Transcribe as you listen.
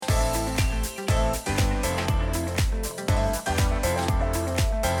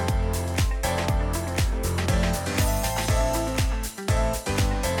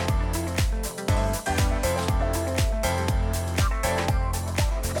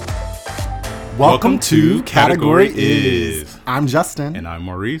Welcome to Category Is. I'm Justin. And I'm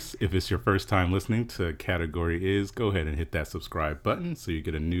Maurice. If it's your first time listening to Category Is, go ahead and hit that subscribe button so you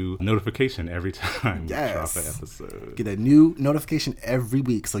get a new notification every time we drop an episode. Get a new notification every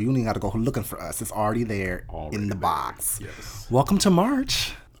week, so you don't even got to go looking for us. It's already there in the box. Yes. Welcome to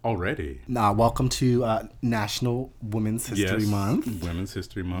March. Already. Welcome to National Women's History Month. Women's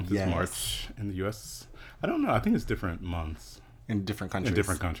History Month is March in the U.S. I don't know. I think it's different months. In different countries. In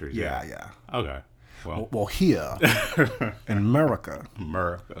different countries, yeah. Okay. Well, here in America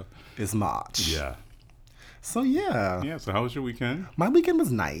is March. Yeah. So, yeah. Yeah, so how was your weekend? My weekend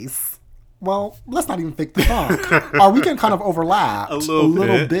was nice. Well, let's not even fake the funk. Our weekend kind of overlapped. A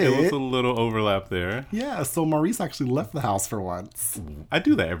little bit. It was a little overlap there. Yeah, so Maurice actually left the house for once. I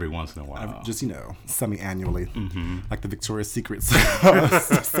do that every once in a while. Just, semi-annually. Mm-hmm. Like the Victoria's Secret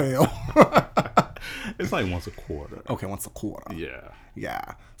sale. It's like once a quarter. Okay, once a quarter. Yeah.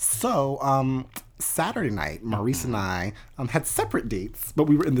 Yeah. So, Saturday night, Maurice and I had separate dates, but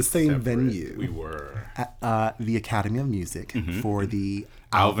we were in the same venue. We were. At the Academy of Music for the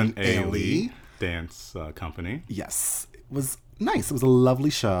Alvin Ailey Dance Company. Yes. It was nice. It was a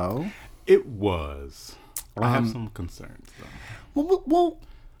lovely show. It was. I have some concerns, though.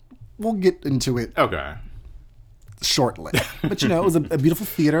 We'll get into it. Okay. Shortly. But, it was a beautiful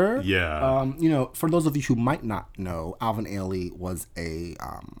theater. Yeah. For those of you who might not know, Alvin Ailey was a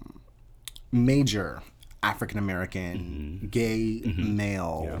major African-American gay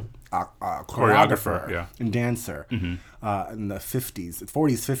male choreographer and dancer in the 50s,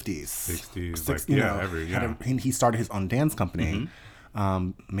 40s, 50s. 60s. He started his own dance company.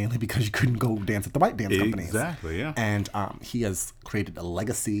 Mainly because you couldn't go dance at the white dance companies. Exactly, yeah. And he has created a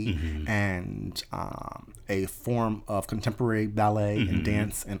legacy and a form of contemporary ballet and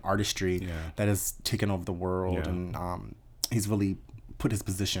dance and artistry that has taken over the world. Yeah. And he's really put his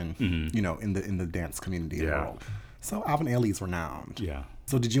position, in the dance community in the world. So Alvin Ailey is renowned. Yeah.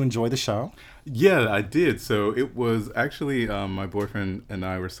 So did you enjoy the show? Yeah, I did. So it was actually my boyfriend and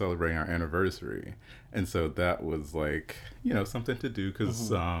I were celebrating our anniversary. And so that was like, something to do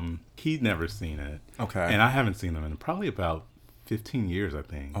because he'd never seen it. Okay. And I haven't seen them in probably about 15 years, I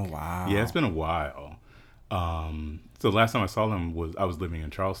think. Oh, wow. Yeah, it's been a while. So last time I saw them I was living in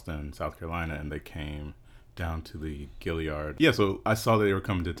Charleston, South Carolina, and they came down to the Gilliard. Yeah, so I saw that they were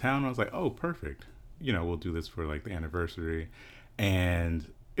coming to town. And I was like, oh, perfect. We'll do this for like the anniversary.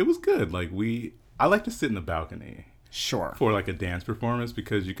 And it was good. Like I like to sit in the balcony. Sure. For like a dance performance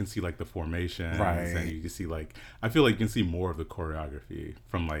because you can see like the formations. Right. And you can see I feel like you can see more of the choreography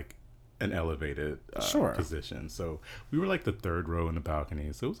from like an elevated position. So we were like the third row in the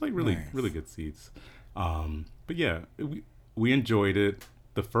balcony. So it was like really, really good seats. But yeah, we enjoyed it.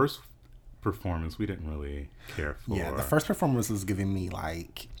 The first performance we didn't really care for. Yeah, the first performance was giving me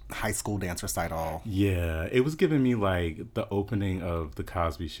like high school dance recital. Yeah, it was giving me like the opening of the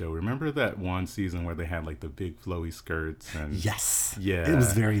Cosby Show. Remember that one season where they had like the big flowy skirts and yes, yeah, it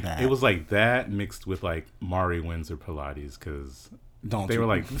was very that. It was like that mixed with like Mari Windsor Pilates because they were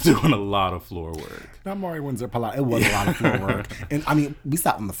like doing a lot of floor work. Not Mari Windsor Pilates. It was a lot of floor work, and I mean we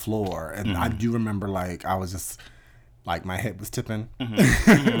sat on the floor, and I do remember like I was just. Like my head was tipping,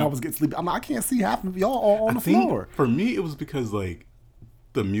 and I was getting sleepy. I can't see half of y'all all on the floor. For me, it was because like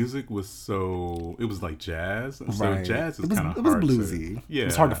the music was it was like jazz. And so jazz is kind of hard. It was bluesy. Yeah,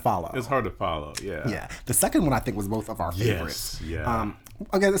 it's hard to follow. It's hard to follow. Yeah. Yeah. The second one I think was both of our favorites. Yeah.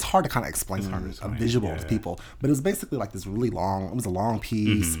 Again, it's hard to kind of explain a visual to people, but it was basically like this really long. It was a long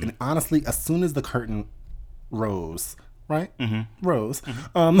piece, and honestly, as soon as the curtain rose. Right? Rose.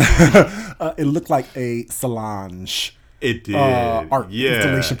 It looked like a Solange. It did. Art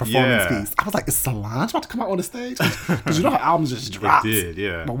installation performance piece. I was like, is Solange about to come out on the stage? Because how albums just dropped. It did,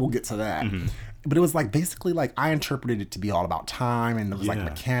 yeah. But we'll get to that. But it was like basically like I interpreted it to be all about time and it was like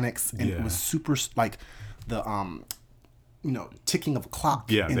mechanics and it was super like the ticking of a clock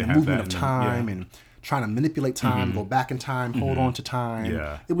and the movement of time and trying to manipulate time, go back in time, hold on to time.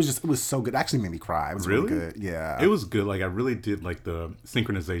 Yeah. It was so good. It actually made me cry. It was really good. Yeah. It was good. Like I really did like the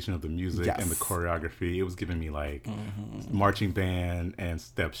synchronization of the music and the choreography. It was giving me like marching band and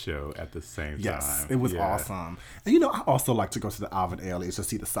step show at the same time. Yes. It was awesome. And I also like to go to the Alvin Ailey to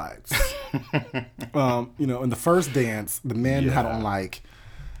see the sights. In the first dance, the men had on like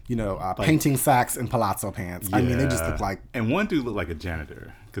painting sacks and palazzo pants. I mean, they just look like... And one dude looked like a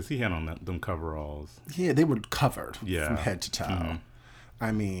janitor because he had on them coveralls. Yeah, they were covered from head to toe.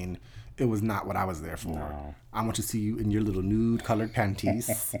 I mean, it was not what I was there for. No. I want to see you in your little nude colored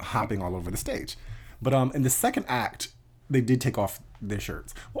panties hopping all over the stage. But in the second act, they did take off their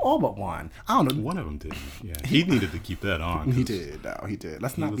shirts. Well, all but one. I don't know. One of them didn't. Yeah, he needed to keep that on. He did. No, he did.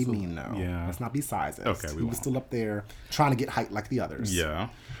 Let's not be mean, though. Yeah. Let's not be sizes. Okay, he was still up there trying to get height like the others. Yeah.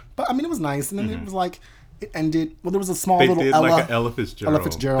 But I mean, it was nice, and then it was like it ended. Well, there was a small They little did Ella. like an Ella Fitzgerald. Ella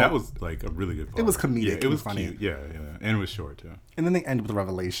Fitzgerald. That was like a really good part. It was comedic. Yeah, it was funny. cute. Yeah, and it was short too. And then they ended with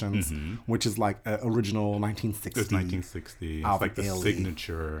Revelations, which is like original 1960. It's 1960. It's like the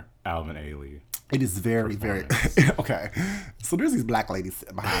signature Alvin Ailey. It is very, very okay. So there's these black ladies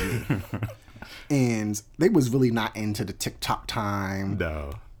sitting behind me, and they was really not into the TikTok time.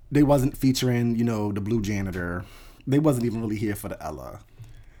 No, they wasn't featuring, the blue janitor. They wasn't even really here for the Ella.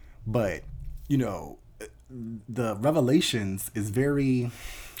 But the Revelations is very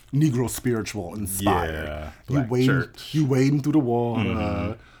Negro spiritual inspired. Yeah, you wading through the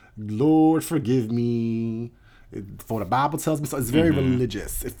water. Lord, forgive me. For the Bible tells me so. It's very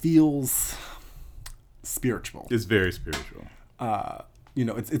religious. It feels spiritual. It's very spiritual.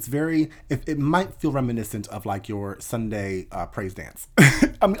 It's very. It might feel reminiscent of like your Sunday praise dance.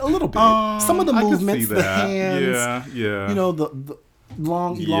 I mean, a little bit. Some of the movements, the hands. Yeah. The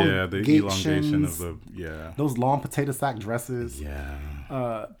long the elongation of those long potato sack dresses.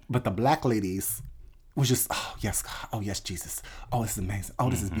 Yeah. But the black ladies was just, oh yes, God, oh yes, Jesus, oh this is amazing, oh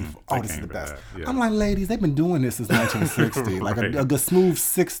this is beautiful, oh this is the best. Yeah. I'm like, ladies, they've been doing this since 1960, like a good smooth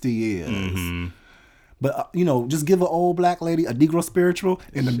 60 years. But just give an old black lady a Negro spiritual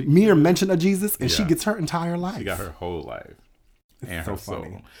and the mere mention of Jesus, and she gets her entire life. She got her whole life and her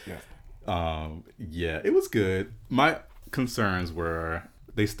soul. Funny. Yeah, it was good. My concerns were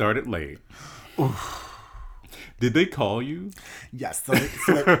they started late. Did they call you? Yes. So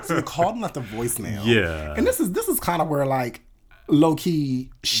they called and left a voicemail. Yeah. And this is kind of where like low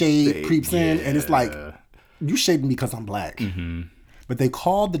key shade creeps in, and it's like you shading me because I'm black. But they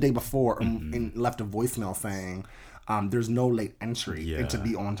called the day before and left a voicemail saying there's no late entry and to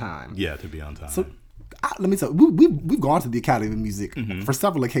be on time. Yeah, to be on time. So let me tell you, we've gone to the Academy of Music for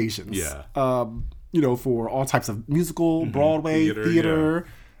several occasions. Yeah. For all types of musical, Broadway, theater,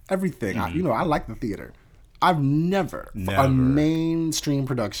 everything. I like the theater. I've never, for a mainstream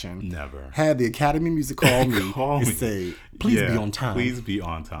production, had the Academy of Music call me and say, please be on time. Please be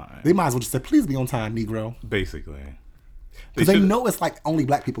on time. They might as well just say, please be on time, Negro. Basically. Because they know it's like only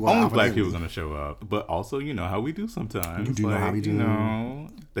black people going to show up. But also, how we do sometimes. You do know how we do.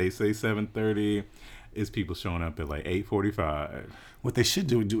 They say 7:30. It's people showing up at like 8:45. What they should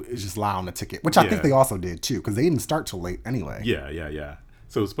do is just lie on the ticket, which I think they also did too, because they didn't start till late anyway. Yeah.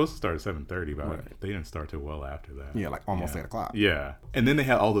 So it's supposed to start at 7:30, but they didn't start till well after that. Yeah, like almost 8 o'clock. Yeah. And then they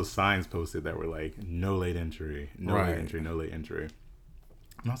had all those signs posted that were like, no late entry, no late entry, no late entry.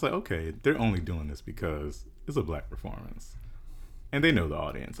 And I was like, okay, they're only doing this because it's a black performance. And they know the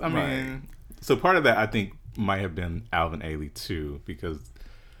audience. I mean, so part of that I think might have been Alvin Ailey too, because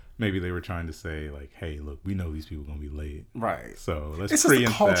maybe they were trying to say like, hey, look, we know these people are going to be late. Right. So let's it's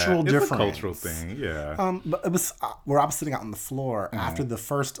preempt that. It's a cultural thing, yeah. But it was where I was sitting out on the floor after the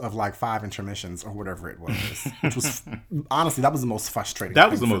first of like 5 intermissions or whatever it was, which was, honestly, that was the most frustrating That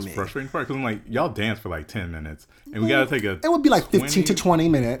was the most frustrating part, because I'm like, y'all dance for like 10 minutes, and we got to take it would be like 15 to 20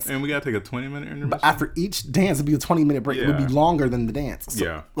 minutes. And we got to take a 20-minute intermission. But after each dance, it'd be a 20-minute break. It would be longer than the dance.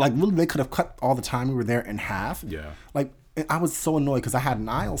 So, like, really, they could have cut all the time we were there in half. Yeah. Like, and I was so annoyed because I had an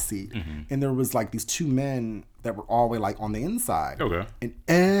aisle seat, and there was like these 2 men that were all the way like on the inside. Okay.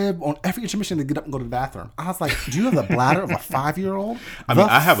 And on every intermission, they get up and go to the bathroom. I was like, "Do you have the bladder of a 5-year-old?" I mean,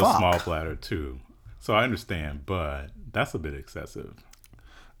 I have a small bladder too, so I understand, but that's a bit excessive.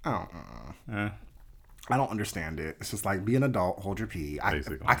 I don't understand it. It's just like, be an adult, hold your pee. I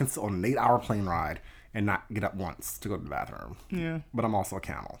can sit on an 8-hour plane ride and not get up once to go to the bathroom. Yeah. But I'm also a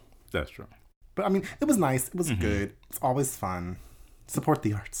camel. That's true. But I mean, it was nice. It was good. It's always fun. Support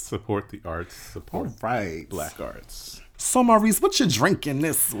the arts. Support the arts. Support black arts. So Maurice, what you drinking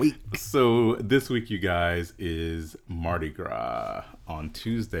this week? So this week, you guys, is Mardi Gras on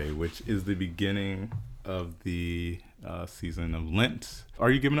Tuesday, which is the beginning of the season of Lent. Are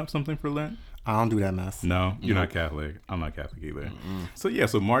you giving up something for Lent? I don't do that mess. No, you're not Catholic. I'm not Catholic either.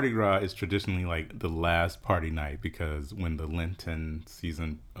 So Mardi Gras is traditionally like the last party night, because when the Lenten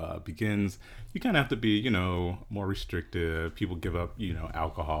season begins, you kind of have to be, more restrictive. People give up,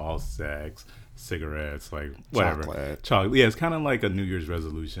 alcohol, sex, cigarettes, like whatever. Chocolate. Yeah, it's kind of like a New Year's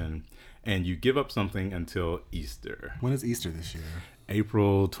resolution. And you give up something until Easter. When is Easter this year?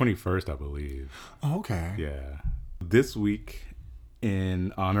 April 21st, I believe. Oh, okay. Yeah. This week,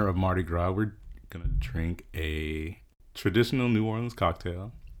 in honor of Mardi Gras, we're going to drink a traditional New Orleans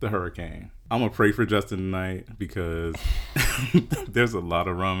cocktail, the Hurricane. I'm going to pray for Justin tonight because there's a lot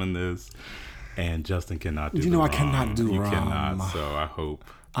of rum in this. And Justin cannot do You know, the I cannot rum. do You rum. cannot, so I hope.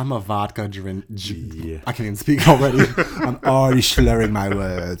 I'm a vodka drink. Yeah. I can't even speak already. I'm already slurring my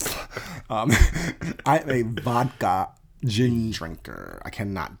words. I'm a vodka gin drinker. I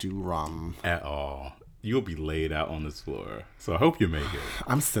cannot do rum At all. You'll be laid out on this floor. So I hope you make it.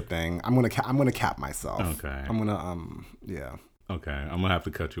 I'm sipping. I'm gonna cap myself. Okay. I'm gonna yeah. Okay, I'm gonna have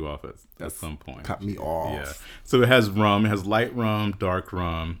to cut you off at some point. Cut me off. Yeah. So it has rum. It has light rum, dark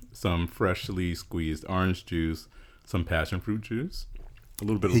rum, some freshly squeezed orange juice, some passion fruit juice, a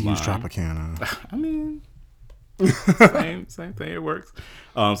little bit of He lime. used Tropicana. I mean, same thing. It works.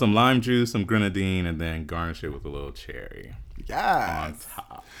 Some lime juice, some grenadine, and then garnish it with a little cherry on Yes.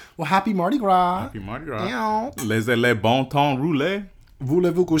 top. Well, happy Mardi Gras. Happy Mardi Gras. Meow. Les bon temps roulés.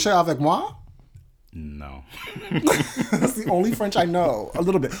 Voulez-vous coucher avec moi? No. That's the only French I know. A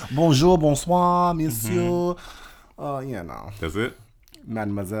little bit. Bonjour, bonsoir, monsieur. Yeah, no. That's it.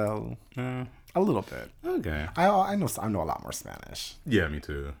 Mademoiselle. A little bit. Okay. I know a lot more Spanish. Yeah, me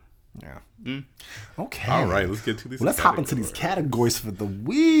too. Yeah. Okay. All right, let's get to these. Well, let's hop into these categories for the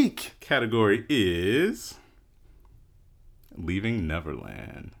week. Category is Leaving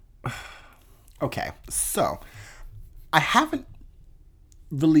Neverland. Okay, so I haven't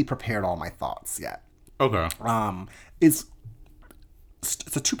really prepared all my thoughts yet. Okay. It's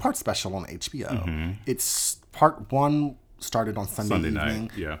a 2-part special on HBO. It's part 1 started on Sunday evening,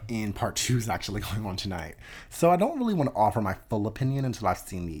 night, yeah. and part 2 is actually going on tonight. So I don't really want to offer my full opinion until I've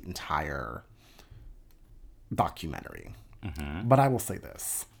seen the entire documentary. But I will say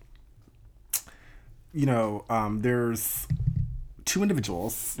this. You know, there's 2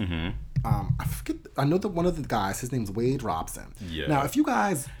 individuals. I forget. I know that one of the guys, his name's Wade Robson. Yeah. Now, if you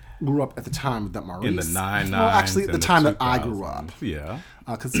guys grew up at the time that Maurice, In the 99s. well, actually, at the time that I 2000s. grew up, Yeah.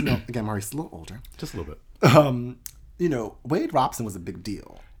 because you know, again, Maurice is a little older. Just a little bit. You know, Wade Robson was a big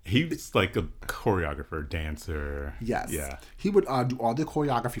deal. He's like a choreographer, dancer. Yes. Yeah. He would do all the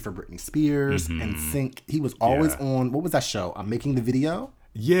choreography for Britney Spears and sync. He was always on, what was that show? Making the Video?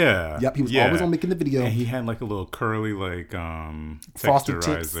 Yeah. Yep, he was always on Making the Video. And he had like a little curly Frosted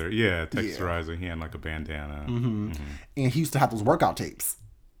tips. texturizer. Yeah, texturizer. He had like a bandana. And he used to have those workout tapes.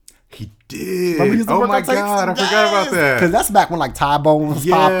 He did. Remember he used to Oh work my on tapes? god, I forgot about that. Because that's back when like Ty Bone was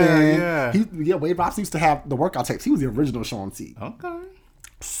Yeah, popping. yeah. Wade Robson used to have the workout tapes. He was the original Sean T. Okay.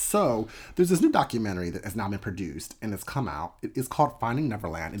 So there's this new documentary that has now been produced and it's come out. It is called Finding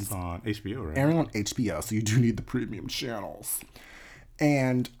Neverland. It's On HBO, right? airing on HBO, so you do need the premium channels.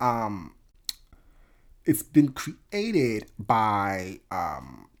 And it's been created by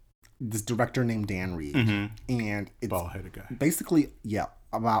this director named Dan Reed. And it's Bald-headed guy. basically,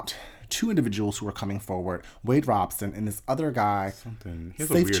 about 2 individuals who are coming forward. Wade Robson and this other guy, Something. He has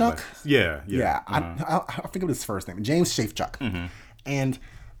a Safe weird, Chuck? like- yeah. yeah, I think of his first name, James Shafechuk. And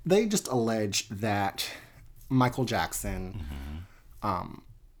they just allege that Michael Jackson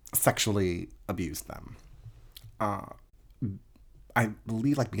sexually abused them. I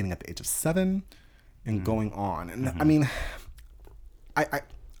believe like beginning at the age of 7 and going on. And I mean,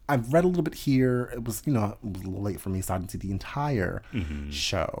 I've read a little bit here. It was, you know, it was a little late for me, so I didn't see the entire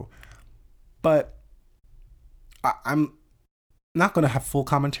show. But I'm not going to have full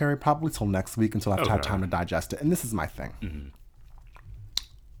commentary probably till next week until I've had time to digest it. And this is my thing.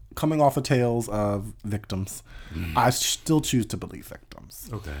 Coming off of tales of victims, I still choose to believe victims.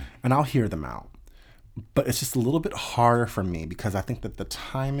 Okay. And I'll hear them out. But it's just a little bit harder for me because I think that the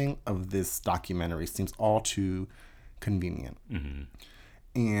timing of this documentary seems all too convenient.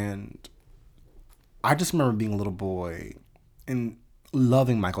 And I just remember being a little boy and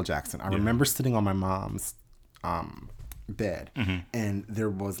loving Michael Jackson. I remember sitting on my mom's bed and there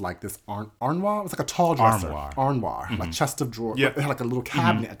was like this armoire. It was like a tall dresser. Armoire. Like chest of drawers. Yep. It had like a little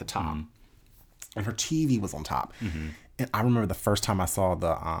cabinet at the top. And her TV was on top. And I remember the first time I saw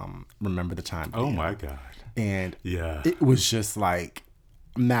the Remember the Time video. Oh my god. And Yeah. it was just like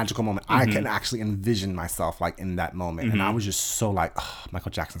a magical moment. I can actually envision myself like in that moment. And I was just so like, oh,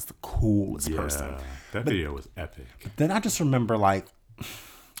 Michael Jackson's the coolest person. That video was epic. Then I just remember like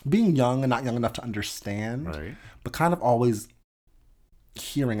being young and not young enough to understand, Right. but kind of always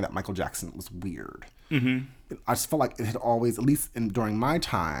hearing that Michael Jackson was weird. I just felt like it had always, at least during my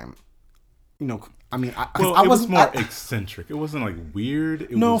time, you know, I mean, I was more eccentric. It wasn't like weird.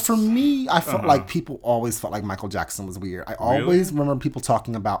 For me, I felt like people always felt like Michael Jackson was weird. I always remember people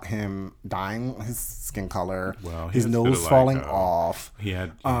talking about him dyeing his skin color, his nose falling off. He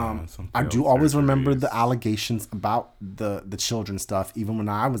had. I do always remember the allegations about the children stuff, even when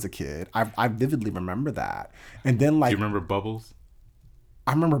I was a kid. I vividly remember that. And then like, do you remember Bubbles?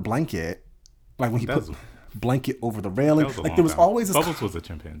 I remember Blanket, like when he put Blanket over the railing. Like there was always this. Bubbles was a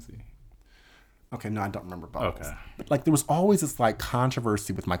chimpanzee. Okay, no, I don't remember Bubbles. Okay. But like there was always this like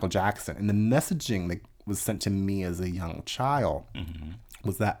controversy with Michael Jackson, and the messaging that was sent to me as a young child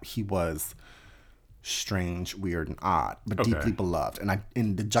was that he was strange, weird, and odd, but deeply beloved. And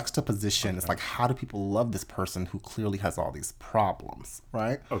in the juxtaposition, it's like, how do people love this person who clearly has all these problems,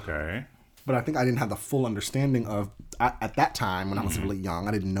 right? Okay. But I think I didn't have the full understanding of, at that time when I was really young,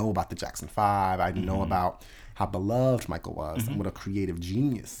 I didn't know about the Jackson 5. I didn't know about how beloved Michael was and what a creative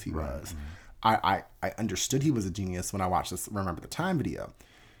genius he was. I understood he was a genius when I watched this Remember the Time video.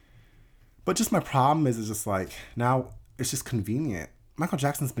 But just my problem is just like, now it's just convenient. Michael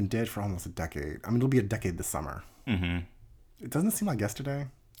Jackson's been dead for almost a decade. I mean, it'll be a decade this summer. It doesn't seem like yesterday.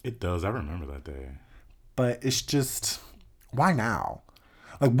 It does. I remember that day. But it's just, why now?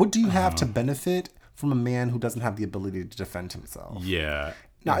 Like, what do you have to benefit from a man who doesn't have the ability to defend himself? Yeah.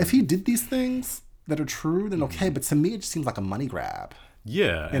 Now, if he did these things that are true, then okay. But to me, it just seems like a money grab.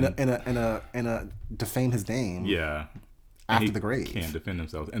 Yeah. And a defame his name. Yeah. After the grave. He can't defend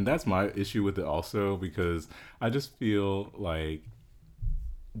himself. And that's my issue with it also, because I just feel like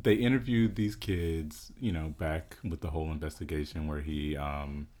they interviewed these kids, you know, back with the whole investigation where he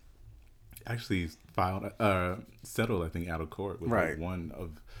actually settled, I think, out of court with like one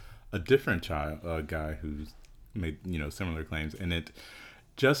of a different guy who's made, you know, similar claims. And it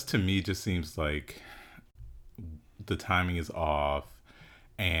just, to me, just seems like the timing is off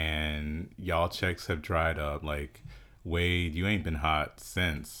and y'all checks have dried up. Like, Wade, you ain't been hot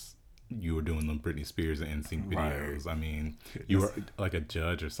since you were doing the Britney Spears and NSYNC videos. I mean, you were like a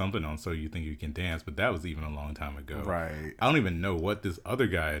judge or something on So You Think You Can Dance, but that was even a long time ago. Right. I don't even know what this other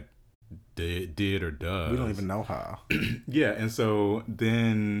guy did or does. We don't even know how. Yeah, and so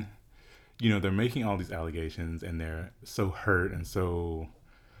then, you know, they're making all these allegations and they're so hurt and so,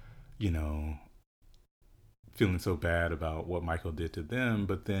 you know, feeling so bad about what Michael did to them,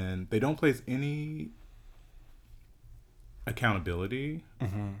 but then they don't place any accountability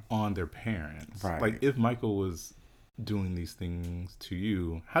on their parents. Right. Like, if Michael was doing these things to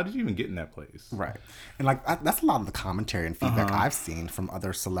you, how did you even get in that place? Right. And like that's a lot of the commentary and feedback I've seen from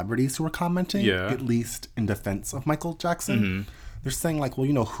other celebrities who are commenting, at least in defense of Michael Jackson. They're saying like, well,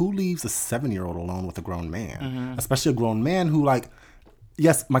 you know, who leaves a 7-year-old alone with a grown man? Especially a grown man who, like,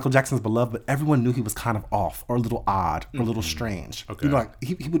 yes, Michael Jackson's beloved, but everyone knew he was kind of off or a little odd or a little strange. Okay. You know, like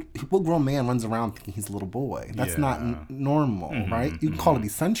what grown man runs around thinking he's a little boy? That's not normal, right? You can call it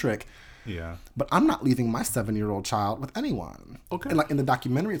eccentric. Yeah. But I'm not leaving my 7-year-old child with anyone. Okay. And like in the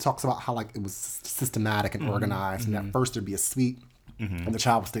documentary, it talks about how like it was systematic and organized. And at first there'd be a suite, and the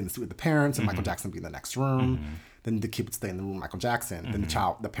child would stay in the suite with the parents, and Michael Jackson would be in the next room. Then the kid would stay in the room with Michael Jackson. Then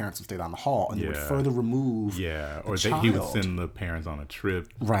the parents would stay down the hall, and they would further remove. Yeah, or he would send the parents on a trip.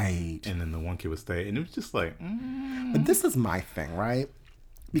 Right. And then the one kid would stay, and it was just like. But this is my thing, right?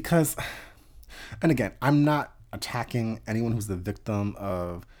 Because, and again, I'm not attacking anyone who's the victim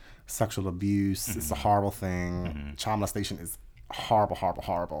of sexual abuse. It's a horrible thing. Child molestation is horrible, horrible,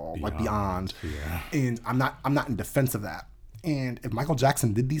 horrible. Like beyond. Yeah. And I'm not in defense of that. And if Michael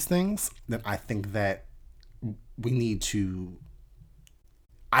Jackson did these things, then I think that we need to,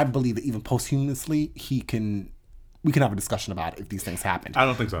 I believe that even posthumously, we can have a discussion about it if these things happened. I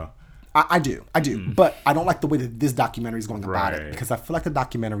don't think so. I do. But I don't like the way that this documentary is going about it, because I feel like the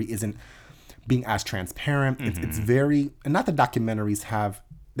documentary isn't being as transparent. It's very, and not that documentaries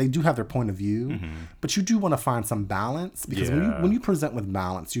they do have their point of view, but you do want to find some balance, because when you present with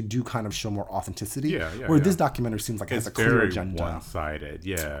balance, you do kind of show more authenticity. Where this documentary seems like it has a clear agenda. One-sided,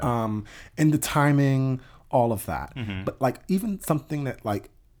 and the timing, all of that. But like even something that like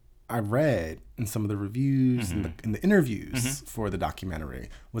I read in some of the reviews and in the interviews for the documentary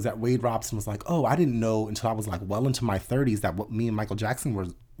was that Wade Robson was like, "Oh, I didn't know until I was like well into my 30s that what me and Michael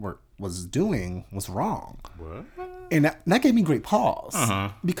Jackson was doing was wrong." What? And that gave me great pause,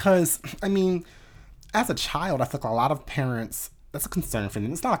 because I mean, as a child, I think a lot of parents, that's a concern for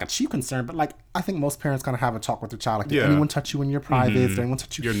them. It's not like a cheap concern, but like I think most parents kind of have a talk with their child, like, did anyone touch you in your privates? Did anyone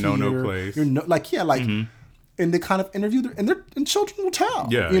touch you your here? no place? Your and they kind of interview and children will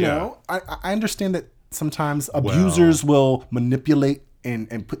tell. You know, I understand that sometimes abusers will manipulate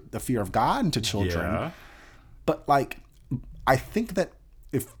and put the fear of God into children, but like I think that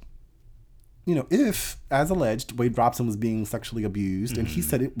if, as alleged, Wade Robson was being sexually abused, and he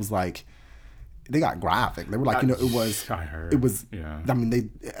said it was like, they got graphic. They were like, it was, I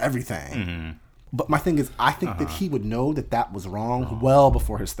mean, everything. But my thing is, I think that he would know that was wrong well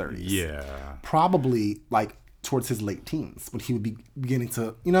before his 30s. Yeah. Probably like towards his late teens when he would be beginning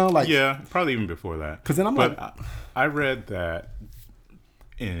to, probably even before that. Because then I read that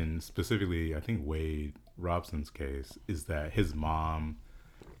in specifically, I think Wade Robson's case, is that his mom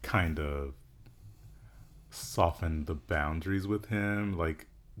kind of soften the boundaries with him. Like,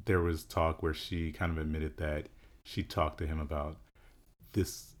 there was talk where she kind of admitted that she talked to him about,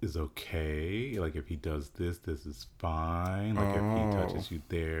 this is okay. Like, if he does this, this is fine. Like, if he touches you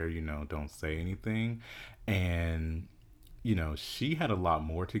there, don't say anything. And, she had a lot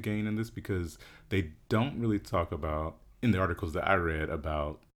more to gain in this, because they don't really talk about, in the articles that I read,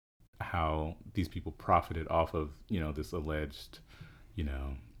 about how these people profited off of, this alleged,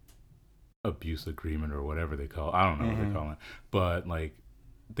 abuse agreement or whatever they call it. I don't know what they call it. But, like,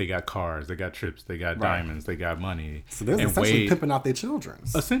 they got cars, they got trips, they got diamonds, they got money. So they're essentially pimping out their children.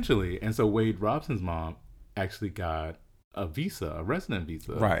 Essentially. And so Wade Robson's mom actually got a visa, a resident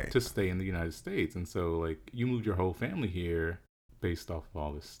visa, to stay in the United States. And so, like, you moved your whole family here based off of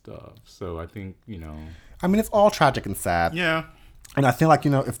all this stuff. So I think, I mean, it's all tragic and sad. Yeah. And I feel like,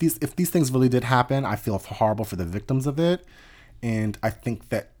 if these things really did happen, I feel horrible for the victims of it. And I think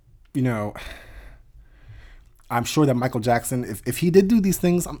that, I'm sure that Michael Jackson, if he did do these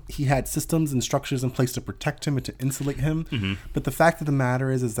things, he had systems and structures in place to protect him and to insulate him. Mm-hmm. But the fact of the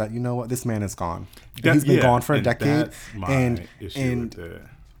matter is that, this man is gone. He's been gone for a decade. And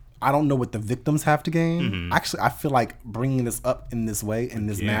I don't know what the victims have to gain. Mm-hmm. Actually, I feel like bringing this up in this way, in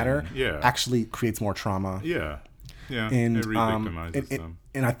this matter, actually creates more trauma. Yeah. Yeah. And, it re-victimizes them.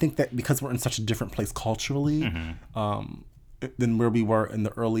 And I think that because we're in such a different place culturally, than where we were in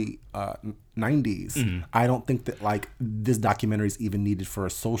the early 90s. I don't think that, like, this documentary is even needed for a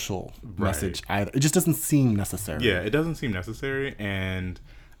social message either. It just doesn't seem necessary. Yeah, it doesn't seem necessary. And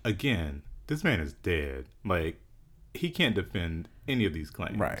again, this man is dead. Like, he can't defend any of these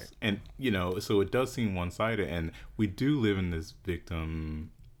claims. Right. And, so it does seem one-sided. And we do live in this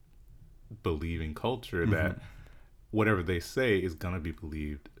victim believing culture that whatever they say is going to be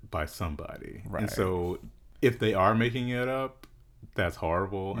believed by somebody. Right. And so if they are making it up, that's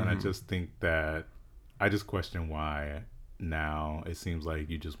horrible. And I just think that, I just question why now it seems like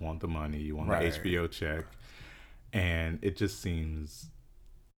you just want the money, you want the HBO check, and it just seems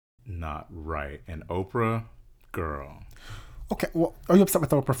not right. And Oprah, girl. Okay, well, are you upset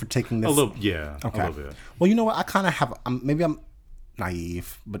with Oprah for taking this? A little, yeah, okay. A little bit. Well, you know what? I kind of have, maybe I'm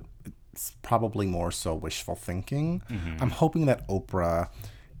naive, but it's probably more so wishful thinking. I'm hoping that Oprah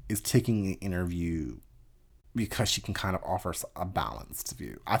is taking the interview because she can kind of offer a balanced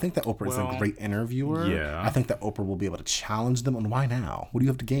view. I think that Oprah is a great interviewer. Yeah. I think that Oprah will be able to challenge them on why now? What do you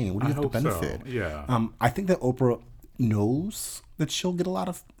have to gain? What do you have to benefit? So. Yeah. I think that Oprah knows that she'll get a lot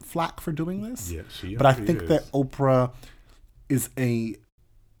of flack for doing this. Yeah, but I think that Oprah is a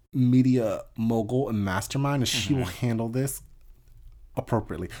media mogul and mastermind, and she will handle this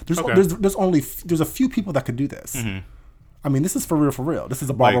appropriately. There's a few people that could do this. I mean, this is for real. This is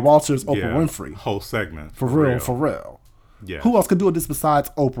a Barbara Walters, Oprah Winfrey. Whole segment. For real. Yeah. Who else could do this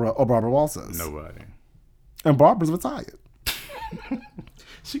besides Oprah or Barbara Walters? Nobody. And Barbara's retired.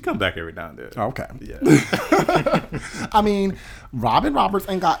 She come back every now and then. Okay. Yeah. I mean, Robin Roberts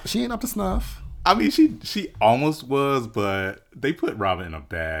she ain't up to snuff. I mean, she almost was, but they put Robin in a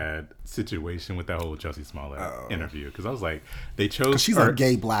bad situation with that whole Jussie Smollett interview. Because I was like, they chose she's a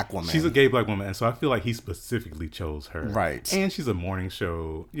gay black woman. She's a gay black woman. And so I feel like he specifically chose her. Right. And she's a morning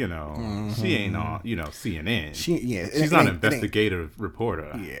show, she ain't on, CNN. She's not an investigative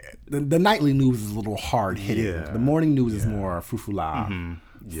reporter. Yeah. The nightly news is a little hard hitting. Yeah. The morning news is more foo-foo-la.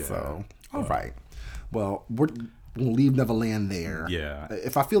 Yeah. So, all right. Well, we'll leave Neverland there. Yeah.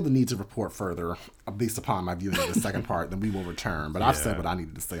 If I feel the need to report further, based upon my viewing of the second part, then we will return. But I've said what I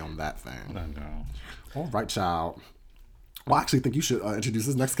needed to say on that thing. I know. All right, child. Well, I actually think you should introduce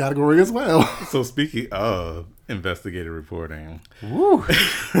this next category as well. So speaking of investigative reporting, woo.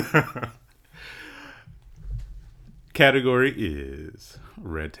 Category is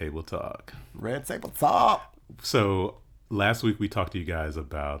Red Table Talk. Red Table Talk. So last week we talked to you guys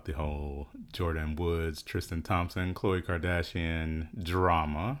about the whole Jordyn Woods, Tristan Thompson, Khloe Kardashian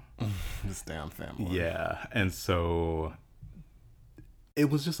drama. This damn family. Yeah. And so it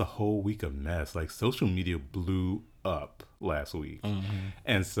was just a whole week of mess. Like, social media blew up last week.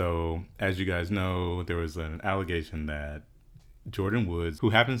 And so, as you guys know, there was an allegation that Jordyn Woods,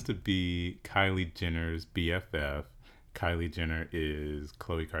 who happens to be Kylie Jenner's BFF, Kylie Jenner is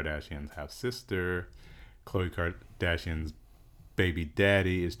Khloe Kardashian's half-sister. Khloe Kardashian's baby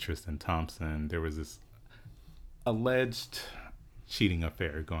daddy is Tristan Thompson. There was this alleged cheating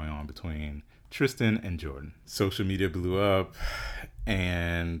affair going on between Tristan and Jordyn. Social media blew up,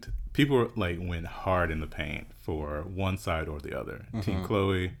 and people went hard in the paint for one side or the other, Team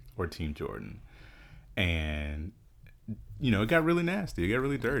Khloe or Team Jordyn. And it got really nasty. It got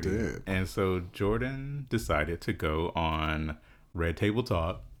really dirty. It did. And so Jordyn decided to go on Red Table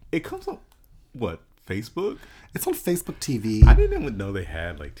Talk. It comes up, Facebook? It's on Facebook TV. I didn't even know they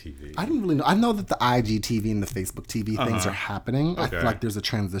had like TV. I didn't really know. I know that the IGTV and the Facebook TV things are happening. Okay. I feel like there's a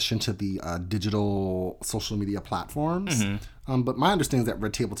transition to the digital social media platforms. But my understanding is that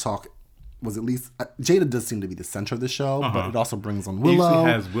Red Table Talk was at least... Jada does seem to be the center of the show, but it also brings on Willow. It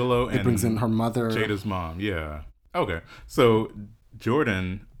usually has Willow and... It brings in her mother. Jada's mom, yeah. Okay. So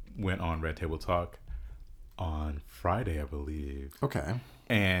Jordan went on Red Table Talk on Friday, I believe. Okay.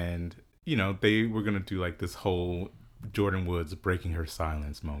 And... you know, they were going to do like this whole Jordyn Woods breaking her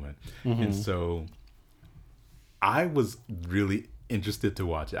silence moment. And so I was really interested to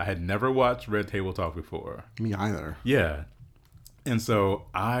watch it. I had never watched Red Table Talk before. Me either. Yeah. And so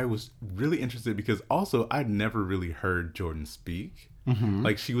I was really interested because also I'd never really heard Jordyn speak.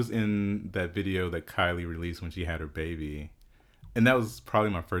 Like she was in that video that Kylie released when she had her baby. And that was probably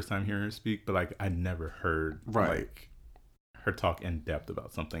my first time hearing her speak, but like I never heard like her talk in depth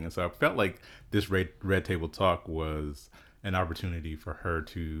about something. And so I felt like this Red Table Talk was an opportunity for her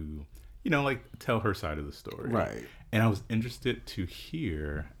to, you know, like tell her side of the story. Right. And I was interested to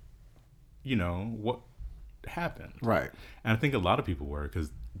hear, you know, what happened. Right. And I think a lot of people were, because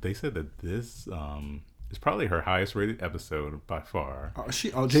they said that this is probably her highest rated episode by far.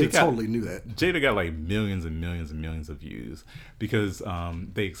 Jada totally knew that. Jada got like millions and millions and millions of views because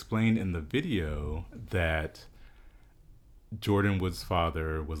they explained in the video that Jordyn Woods'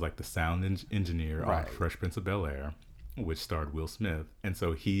 father was like the sound engineer on Fresh Prince of Bel-Air, which starred Will Smith. And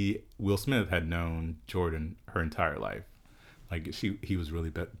so Will Smith had known Jordyn her entire life. Like he was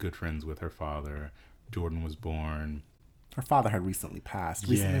really good friends with her father. Jordyn was born. Her father had recently passed.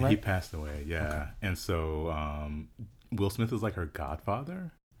 Right? He passed away. Yeah. Okay. And so Will Smith is like her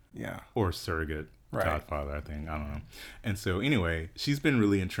godfather. Yeah. Or surrogate. Godfather, I think. I don't know. And so anyway, she's been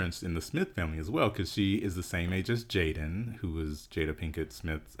really entrenched in the Smith family as well because she is the same age as Jaden, who was Jada Pinkett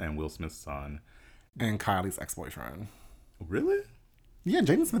Smith and Will Smith's son. And Kylie's ex-boyfriend. Really? Yeah,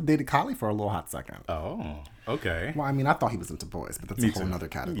 Jaden Smith dated Kylie for a little hot second. Oh, okay. Well, I mean, I thought he was into boys, but that's a whole other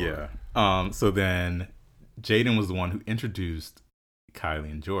category. Yeah. So then Jaden was the one who introduced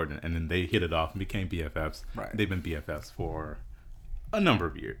Kylie and Jordyn, and then they hit it off and became BFFs. Right. They've been BFFs for a number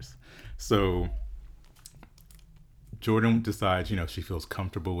of years. So Jordyn decides, you know, she feels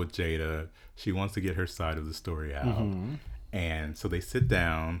comfortable with Jada. She wants to get her side of the story out. And so they sit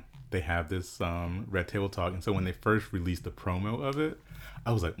down. They have this Red Table Talk. And so when they first released the promo of it,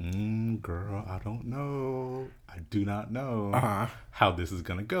 I was like, girl, I don't know. I do not know how this is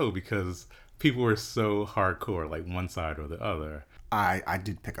going to go because people were so hardcore, like one side or the other. I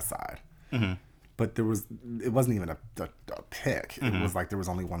did pick a side. But it wasn't even a pick. It was like there was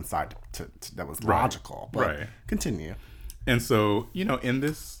only one side that was logical. But continue. And so, you know, in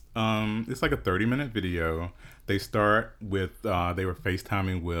this, it's like a 30-minute video. They start with, they were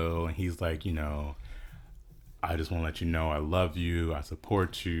FaceTiming Will, and he's like, you know, I just want to let you know I love you. I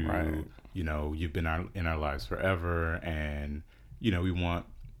support you. Right. You know, you've been in our lives forever. And, you know, we want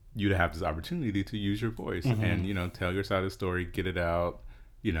you to have this opportunity to use your voice and, you know, tell your side of the story, get it out,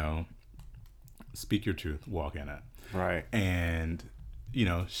 you know, speak your truth, walk in it. Right. And, you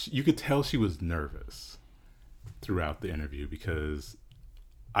know, you could tell she was nervous throughout the interview because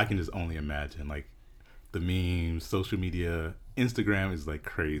I can just only imagine, like, the memes, social media, Instagram is, like,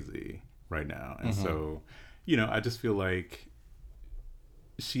 crazy right now. And so, you know, I just feel like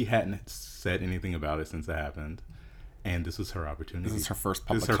she hadn't said anything about it since it happened. And this was her opportunity. This is her first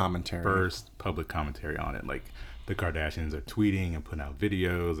public commentary. First public commentary on it. Like, the Kardashians are tweeting and putting out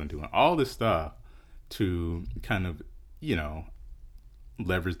videos and doing all this stuff to kind of, you know,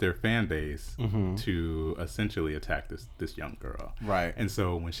 leverage their fan base to essentially attack this young girl. Right. And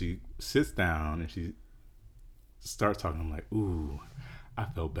so when she sits down and she starts talking, I'm like, ooh, I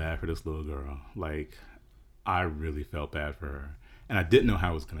felt bad for this little girl. Like, I really felt bad for her. And I didn't know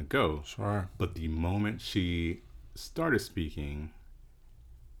how it was going to go. Sure. But the moment she started speaking,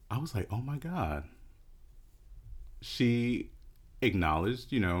 I was like, oh my God. She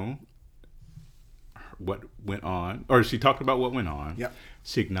acknowledged, you know, what went on, or she talked about what went on. Yep.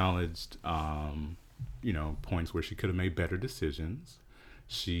 She acknowledged, you know, points where she could have made better decisions.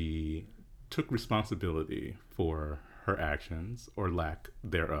 She took responsibility for her actions or lack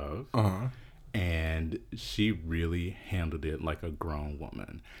thereof. And she really handled it like a grown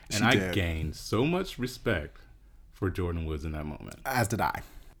woman. And I gained so much respect for Jordyn Woods in that moment. As did I.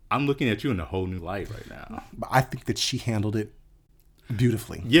 I'm looking at you in a whole new light right now. But I think that she handled it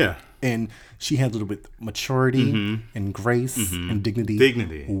beautifully. Yeah. And she handled it with maturity and grace and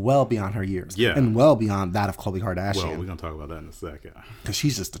dignity. Well beyond her years. Yeah. And well beyond that of Khloe Kardashian. Well, we're going to talk about that in a second. Because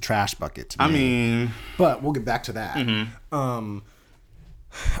she's just a trash bucket to me. I mean... But we'll get back to that.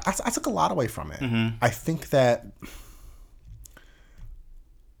 I took a lot away from it. Mm-hmm. I think that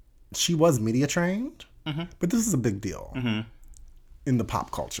she was media trained, Mm-hmm. but this is a big deal Mm-hmm. in the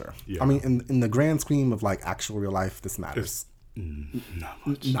pop culture. Yeah. I mean, in the grand scheme of like actual real life, this matters. Not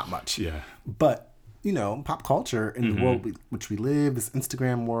much. Not much. Yeah. But, you know, pop culture in the world which we live, this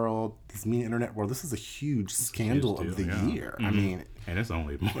Instagram world, this media internet world, this is a huge scandal Huge of deal, the yeah. year. I mean, And it's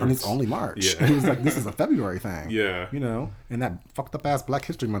only March. and it's only March. Yeah. It was like, this is a February thing. Yeah. You know, and that fucked up ass Black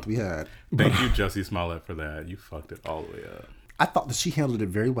History Month we had. Thank you, Jussie Smollett, for that. You fucked it all the way up. I thought that she handled it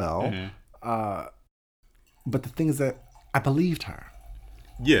very well. But the thing is that I believed her.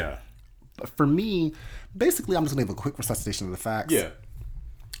 Yeah. But for me, basically, I'm just going to give a quick recitation of the facts. Yeah.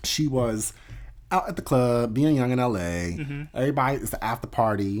 She was out at the club, being young in LA. Everybody, it's the after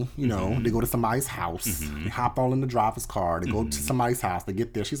party. You know, they go to somebody's house. They hop all in the driver's car. They go to somebody's house. They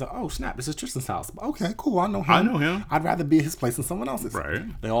get there. She's like, oh, snap, this is Tristan's house. Okay, cool. I know him. I know him. I'd rather be at his place than someone else's. Right.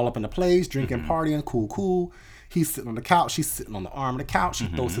 They all up in the place, drinking, partying, cool. He's sitting on the couch. She's sitting on the arm of the couch. She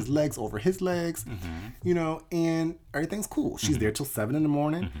throws his legs over his legs, you know, and everything's cool. She's there till 7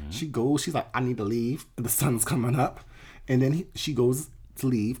 a.m. She goes. She's like, I need to leave. The sun's coming up. And then she goes to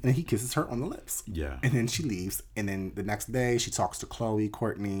leave, and he kisses her on the lips. Yeah. And then she leaves. And then the next day, she talks to Chloe,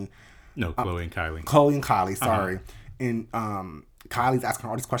 Courtney. No, Chloe and Kylie. Chloe and Kylie, sorry. And Kylie's asking her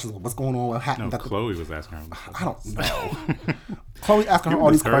all these questions. What's going on? What happened? No, Chloe was asking her. I don't know. Chloe asking her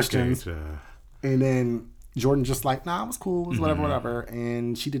all these questions. And then Jordan just like, nah, it was cool. It was whatever.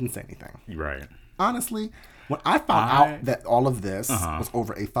 And she didn't say anything. Right. Honestly, when I found out that all of this was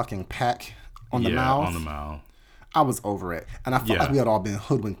over a fucking peck on the mouth. On the mouth. I was over it. And I felt like we had all been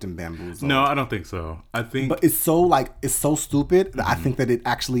hoodwinked and bamboozled. No, I don't think so. I think... But it's so stupid that I think that it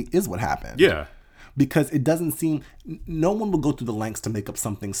actually is what happened. Yeah. Because it doesn't seem... No one will go through the lengths to make up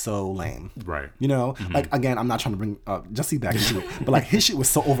something so lame. Right. You know? Like, again, I'm not trying to bring Jussie back into it. But, like, his shit was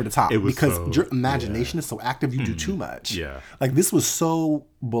so over the top. Because your imagination is so active, you do too much. Yeah. Like, this was so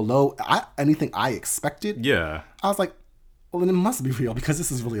below anything I expected. Yeah. I was like, well, then it must be real because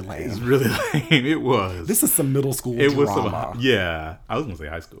this is really lame. It's really lame. It was. This is some middle school it drama. Was yeah. I was going to say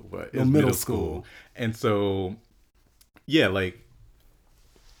high school, but it was middle school. And so, yeah, like,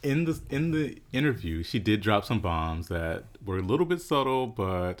 in the interview, she did drop some bombs that were a little bit subtle,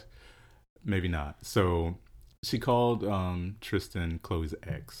 but maybe not. So she called Tristan Chloe's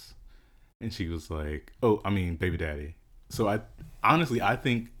ex, and she was like, baby daddy. So I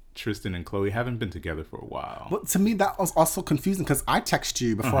think Tristan and Chloe haven't been together for a while. Well, to me, that was also confusing because I texted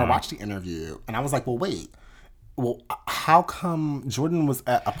you before I watched the interview, and I was like, well, wait. Well, how come Jordan was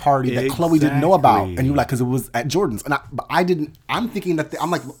at a party that Chloe didn't know about? And you were like, because it was at Jordan's. And I didn't, I'm thinking that,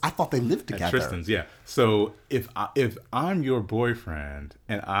 I thought they lived together. At Tristan's, yeah. So if I'm your boyfriend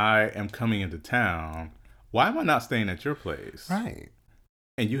and I am coming into town, why am I not staying at your place? Right.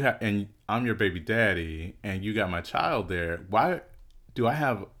 And I'm your baby daddy and you got my child there. Why do I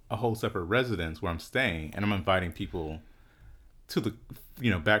have a whole separate residence where I'm staying and I'm inviting people to the,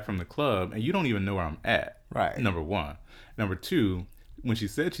 back from the club and you don't even know where I'm at? Right. Number one. Number two, when she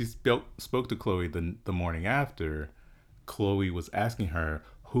said she spoke to Chloe the morning after, Chloe was asking her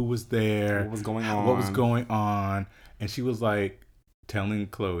who was there, what was going on, and she was like telling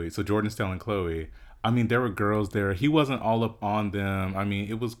Chloe. So Jordan's telling Chloe, I mean, there were girls there. He wasn't all up on them. I mean,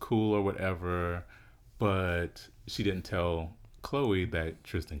 it was cool or whatever, but she didn't tell Chloe that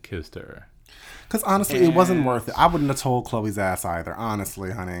Tristan kissed her. Because honestly, it wasn't worth it. I wouldn't have told Chloe's ass either.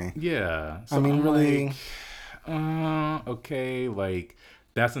 Honestly, honey. Yeah. So I mean, I'm really. Like, okay, like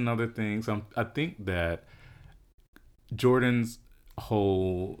that's another thing. So I think that Jordan's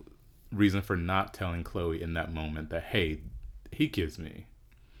whole reason for not telling Chloe in that moment that, hey, he kissed me,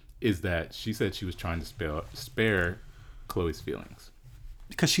 is that she said she was trying to spare Chloe's feelings.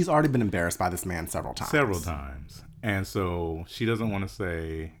 Because she's already been embarrassed by this man several times. And so she doesn't want to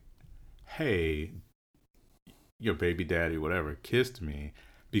say, hey, your baby daddy, whatever, kissed me,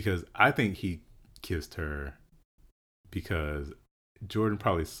 because I think he kissed her because Jordan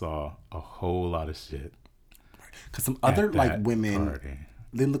probably saw a whole lot of shit. Because some other like women, party.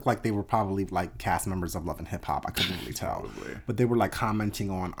 They look like they were probably like cast members of Love and Hip Hop. I couldn't really tell. Probably. But they were like commenting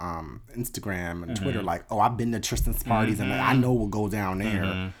on Instagram and Twitter like, oh, I've been to Tristan's parties and I know what will go down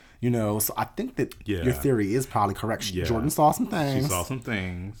there. You know, so I think that your theory is probably correct. Yeah. Jordan saw some things. She saw some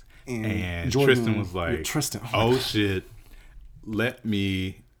things. And Jordan, Tristan was like, oh shit, let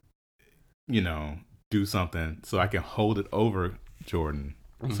me, do something so I can hold it over Jordan.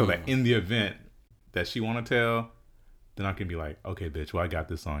 So that in the event that she want to tell, then I can be like, okay, bitch, well, I got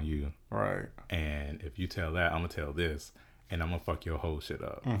this on you. Right. And if you tell that, I'm going to tell this. And I'm going to fuck your whole shit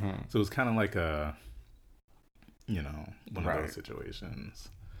up. So it's kind of like one of those situations.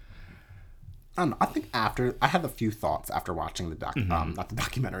 I don't know. I think I have a few thoughts after watching the not the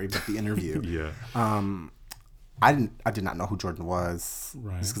documentary, but the interview. Yeah. I did not know who Jordan was.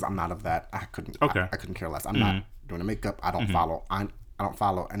 Right. Just because I'm not of that. I couldn't care less. I'm not doing the makeup. I don't follow. I don't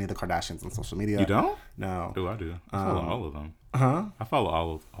follow any of the Kardashians on social media. You don't? No. Oh, I do. I follow all of them. Huh? I follow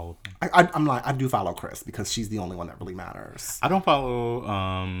all of them. I do follow Chris because she's the only one that really matters. I don't follow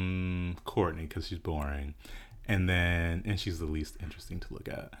Courtney because she's boring. And she's the least interesting to look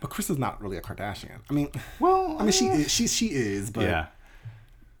at. But Chris is not really a Kardashian. I mean, she is, but yeah.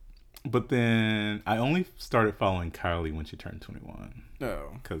 But then I only started following Kylie when she turned 21.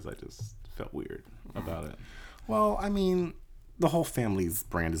 No, because I just felt weird about it. Well, I mean, the whole family's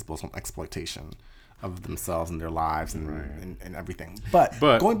brand is built on exploitation of themselves and their lives and everything. But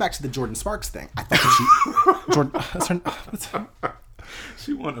going back to the Jordan Sparks thing, I thought that Jordan.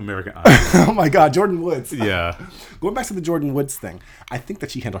 She won American Idol. Oh my God, Jordan Woods. Yeah. Going back to the Jordan Woods thing, I think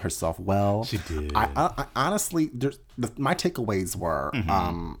that she handled herself well. She did. I honestly, my takeaways were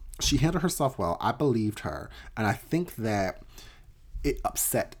she handled herself well. I believed her, and I think that it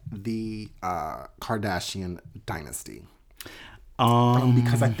upset the Kardashian dynasty.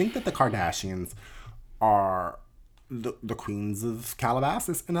 Because I think that the Kardashians are the queens of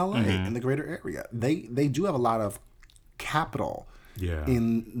Calabasas in LA, in the greater area. They do have a lot of capital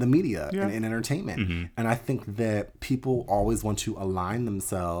in the media and in entertainment. And I think that people always want to align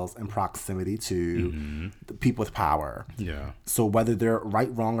themselves in proximity to the people with power. Yeah. So whether they're right,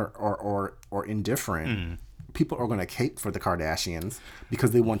 wrong, or indifferent, people are going to cape for the Kardashians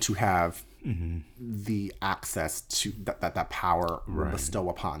because they want to have the access to that power bestow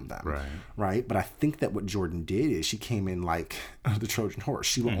upon them. Right. But I think that what Jordan did is she came in like the Trojan horse.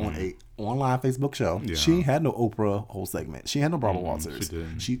 She went on a online Facebook show. Yeah. She had no Oprah whole segment. She had no Barbara Walters.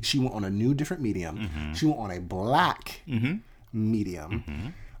 She went on a new different medium. She went on a black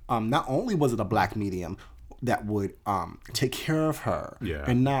medium. Not only was it a black medium that would take care of her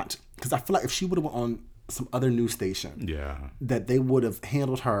and not, because I feel like if she would have went on some other news station, that they would have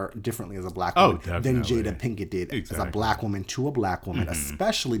handled her differently as a black woman than Jada Pinkett did as a black woman to a black woman,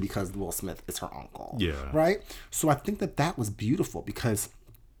 especially because Will Smith is her uncle. Yeah. Right? So I think that was beautiful because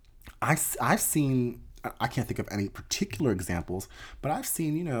I've seen, I can't think of any particular examples, but I've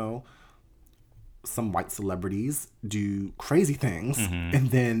seen, some white celebrities do crazy things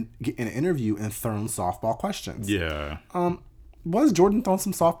and then get in an interview and throw softball questions. Yeah. Was Jordan throwing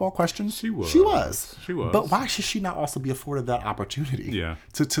some softball questions? She was. But why should she not also be afforded that opportunity? Yeah.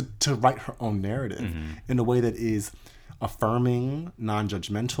 To write her own narrative in a way that is affirming,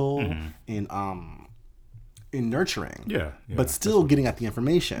 non-judgmental, in nurturing. Yeah. But still getting at the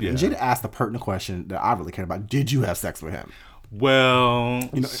information. Yeah. And Jada asked the pertinent question that I really cared about. Did you have sex with him? Well,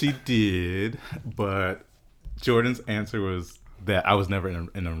 she did, but Jordan's answer was that I was never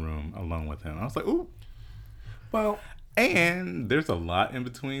in a room alone with him. I was like, ooh. Well, and there's a lot in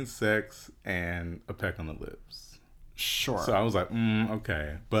between sex and a peck on the lips. Sure. So I was like,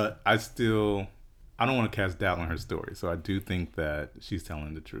 okay. But I don't want to cast doubt on her story. So I do think that she's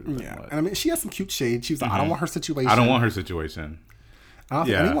telling the truth. Yeah. And I mean, she has some cute shade. She was like, I don't want her situation. I don't want her situation. I don't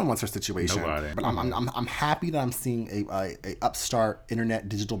think anyone wants her situation. Nobody. But I'm happy that I'm seeing a upstart internet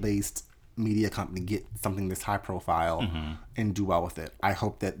digital based media company get something this high profile and do well with it. I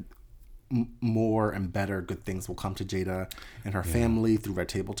hope that more and better good things will come to Jada and her family through Red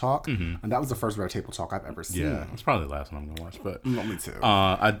Table Talk. And that was the first Red Table Talk I've ever seen. Yeah, it's probably the last one I'm gonna watch. But no, me too.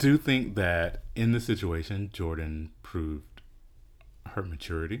 I do think that in this situation, Jordan proved her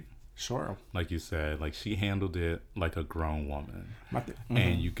maturity. Sure. Like you said, like she handled it like a grown woman.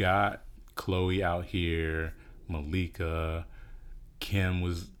 And you got Khloe out here, Malika, Kim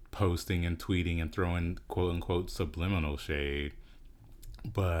was posting and tweeting and throwing quote unquote subliminal shade.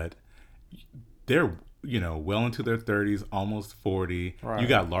 But they're, well into their 30s, almost 40. Right. You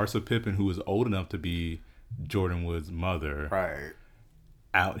got Larsa Pippen, who was old enough to be Jordan Woods' mother. Right.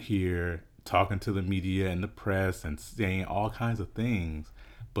 Out here talking to the media and the press and saying all kinds of things.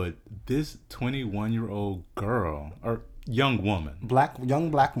 But this 21-year-old girl, or young woman. Young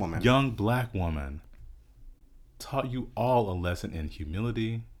black woman. Taught you all a lesson in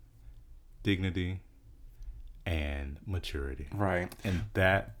humility, dignity, and maturity. Right. And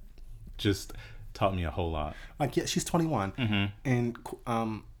that just taught me a whole lot. Like, yeah, she's 21. And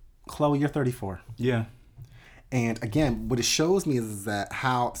Khloe, you're 34. Yeah. And again, what it shows me is that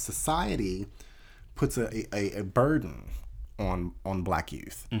how society puts a burden on black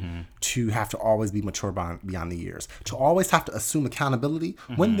youth to have to always be mature beyond the years, to always have to assume accountability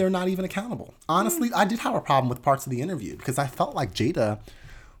when they're not even accountable. Honestly, I did have a problem with parts of the interview because I felt like Jada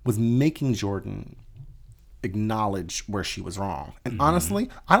was making Jordan acknowledge where she was wrong. And honestly,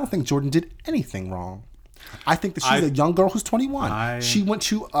 I don't think Jordan did anything wrong. I think that she's a young girl who's 21. She went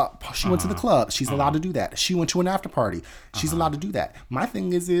to the club. She's allowed to do that. She went to an after party. She's allowed to do that. My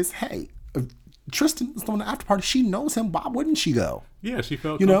thing is hey, if Tristan is throwing the after party, she knows him. Why wouldn't she go? Yeah, she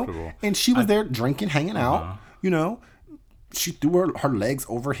felt comfortable. And she was there drinking, hanging out. She threw her legs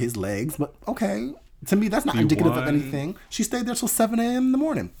over his legs. But okay, to me, that's not indicative of anything. She stayed there till 7 a.m. in the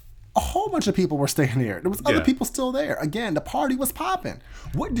morning. A whole bunch of people were staying there. There was other people still there. Again, the party was popping.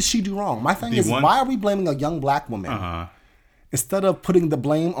 What did she do wrong? My thing is, why are we blaming a young black woman instead of putting the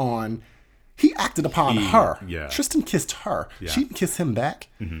blame on? He acted upon her. Yeah. Tristan kissed her. Yeah. She didn't kiss him back.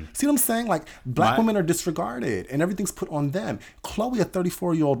 See what I'm saying? Like, black women are disregarded and everything's put on them. Chloe, a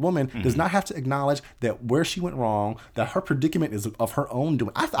 34-year-old woman, does not have to acknowledge that where she went wrong, that her predicament is of her own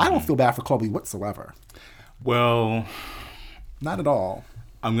doing. I don't feel bad for Chloe whatsoever. Well, not at all.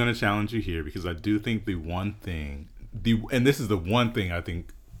 I'm going to challenge you here because I do think the one thing, and this is the one thing I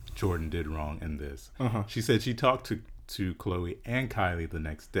think Jordan did wrong in this. She said she talked to Chloe and Kylie the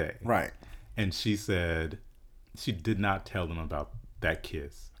next day. Right. And she said she did not tell them about that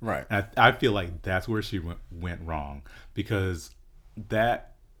kiss. Right. And I feel like that's where she went wrong because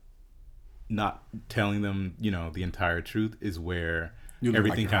that not telling them, the entire truth is where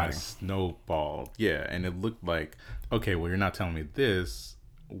everything kind of snowballed. Yeah. And it looked like, okay, well, you're not telling me this.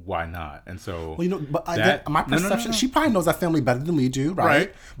 Why not? And so, my perception, she probably knows that family better than we do,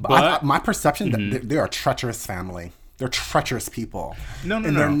 right? But my perception that they're a treacherous family. They're treacherous people.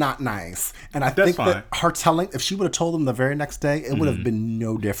 And they're not nice. And I think that her telling, if she would have told them the very next day, it would have been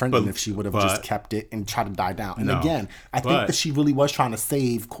no different than if she would have just kept it and tried to die down. And again, I think that she really was trying to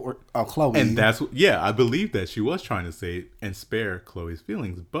save Chloe. And I believe that she was trying to save and spare Chloe's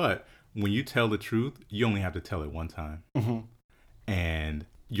feelings. But when you tell the truth, you only have to tell it one time. And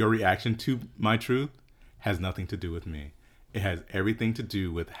your reaction to my truth has nothing to do with me. It has everything to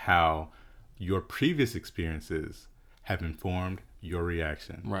do with how your previous experiences have informed your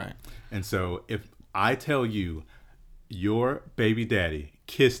reaction. Right. And so if I tell you your baby daddy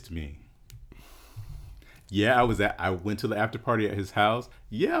kissed me, I went to the after party at his house.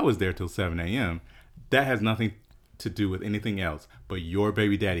 Yeah, I was there till 7 a.m. That has nothing to do with anything else. But your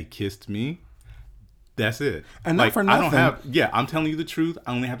baby daddy kissed me. That's it. And not for nothing. I'm telling you the truth.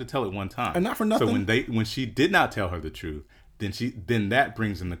 I only have to tell it one time. And not for nothing. So when she did not tell her the truth, then that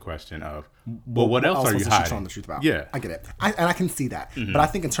brings in the question of, well, what else are you hiding? Telling the truth about? Yeah, I get it, and I can see that. But I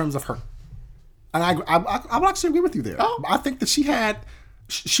think in terms of her, and I would actually agree with you there. I think that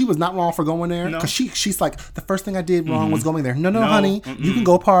she was not wrong for going there because she's like, the first thing I did wrong was going there. No, honey, you can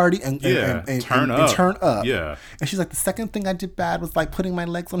go party and turn up. Yeah, and she's like, the second thing I did bad was like putting my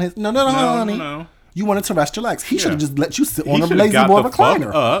legs on his. No, honey. No. You wanted to rest your legs. He should have just let you sit on a lazy boy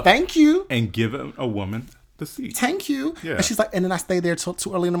recliner. Thank you. And given a woman the seat. Thank you. Yeah. And she's like, and then I stayed there till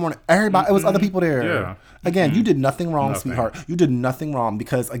too early in the morning. Everybody, it was other people there. Yeah. Again, you did nothing wrong, sweetheart. You did nothing wrong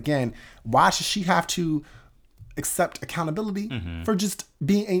because, again, why should she have to accept accountability for just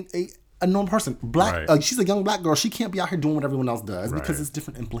being a normal person? She's a young black girl. She can't be out here doing what everyone else does because it's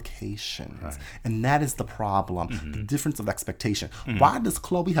different implications. And that is the problem, the difference of expectation. Why does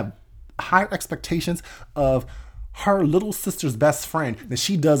Chloe have higher expectations of her little sister's best friend than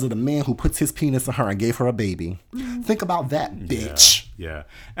she does of the man who puts his penis in her and gave her a baby? Think about that, bitch. Yeah.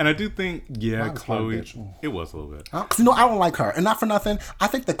 And I do think, Chloe, it was a little bit. Because, I don't like her. And not for nothing, I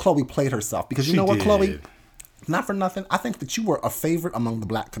think that Chloe played herself. Because you know what, Chloe? Not for nothing, I think that you were a favorite among the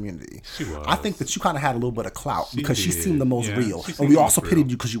black community. She was. I think that you kind of had a little bit of clout because she seemed the most real. And we also pitied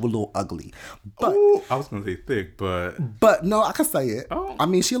you because you were a little ugly. But I was going to say thick, but... But no, I can say it. Oh. I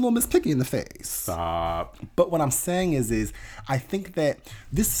mean, she a little Miss Piggy in the face. Stop. But what I'm saying is I think that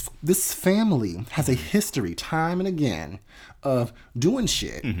this family has a history, time and again, of doing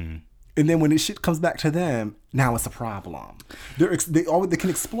shit. And then when this shit comes back to them, now it's a problem. They can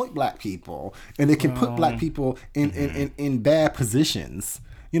exploit black people and they can put black people in bad positions.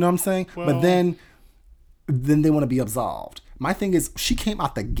 You know what I'm saying? But then they want to be absolved. My thing is, she came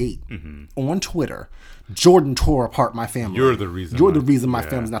out the gate on Twitter. Jordan tore apart my family. You're the reason. You're the reason my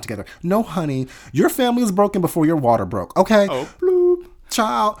family's not together. No, honey, your family was broken before your water broke. Okay. Oh, bloop.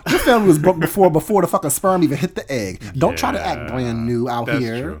 Child, your family was broke before the fucking sperm even hit the egg. Don't try to act brand new out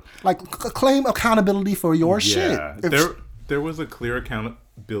here. True. Like, claim accountability for your shit. There was a clear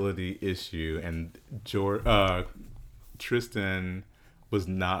accountability issue, and Tristan was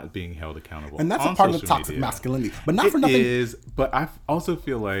not being held accountable. And that's a part of the toxic masculinity. But not for nothing. It is, but I also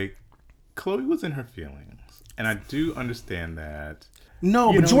feel like Chloe was in her feelings. And I do understand that.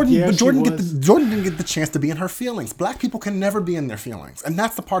 No, but Jordan didn't get the chance to be in her feelings. Black people can never be in their feelings. And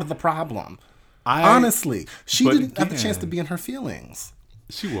that's the part of the problem. Honestly, she didn't have the chance to be in her feelings.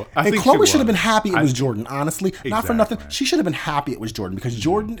 She was. And Chloe should have been happy it was Jordan, honestly. Exactly. Not for nothing. She should have been happy it was Jordan because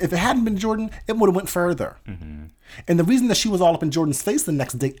Jordan, if it hadn't been Jordan, it would have went further. And the reason that she was all up in Jordan's face the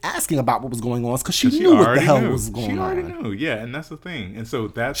next day asking about what was going on is because she knew what the hell was going on. She already knew, yeah, and that's the thing. And so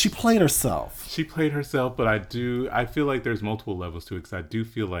she played herself. She played herself, but I feel like there's multiple levels to it because I do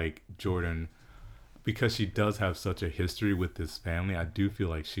feel like Jordan, because she does have such a history with this family, I do feel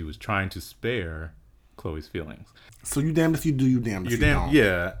like she was trying to spare Chloe's feelings. So you damned if you do, you damned if you don't.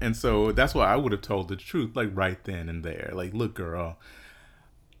 Yeah, and so that's why I would have told the truth, like right then and there. Like, look, girl,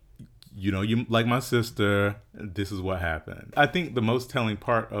 you know, you like my sister. This is what happened. I think the most telling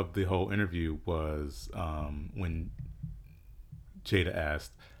part of the whole interview was when Jada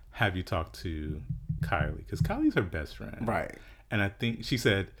asked, "Have you talked to Kylie?" Because Kylie's her best friend, right? And I think she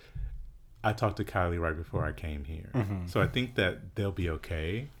said, "I talked to Kylie right before I came here." So I think that they'll be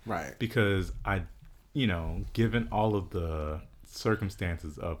okay, right? Because you know, given all of the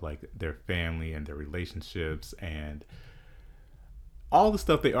circumstances of like their family and their relationships and all the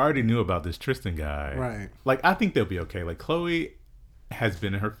stuff they already knew about this Tristan guy, right? Like, I think they'll be okay. Like, Chloe has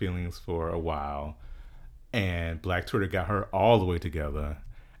been in her feelings for a while, and Black Twitter got her all the way together.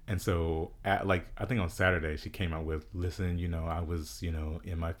 And so, I think on Saturday, she came out with, listen, you know, I was, you know,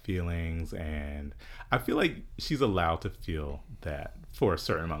 in my feelings. And I feel like she's allowed to feel that for a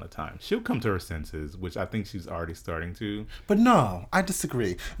certain amount of time. She'll come to her senses, which I think she's already starting to. But no, I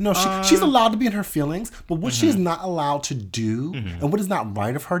disagree. No, she's allowed to be in her feelings. But what she is not allowed to do, and what is not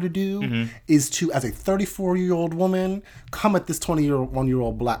right of her to do, is to, as a 34-year-old woman, come at this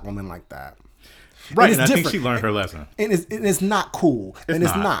 21-year-old Black woman like that. Right, and I think she learned her lesson. And it's not cool.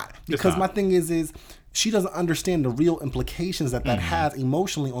 It's not. Because my thing is she doesn't understand the real implications that has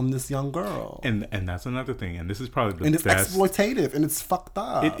emotionally on this young girl. And that's another thing. And this is probably the best. And it's exploitative and it's fucked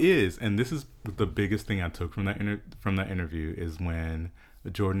up. It is. And this is the biggest thing I took from that interview is when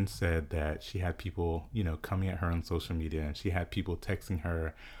Jordan said that she had people, you know, coming at her on social media, and she had people texting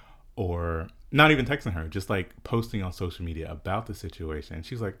her, or not even texting her, just like posting on social media about the situation. And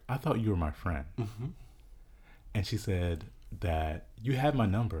she's like, I thought you were my friend. And she said that you had my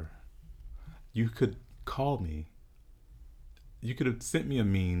number. You could call me. You could have sent me a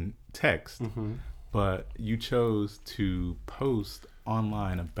mean text, but you chose to post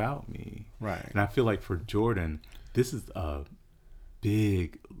online about me. Right. And I feel like for Jordan, this is a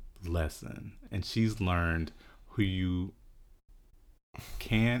big lesson. And she's learned who you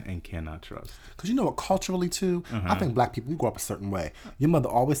can and cannot trust. Because you know what, culturally too, I think Black people, we grow up a certain way. Your mother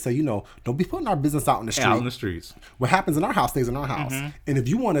always say, you know, don't be putting our business out in the street. Out in the streets. What happens in our house stays in our house. And if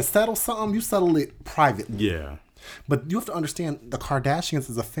you want to settle something, you settle it privately. Yeah. But you have to understand, the Kardashians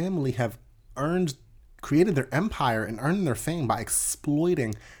as a family have created their empire and earned their fame by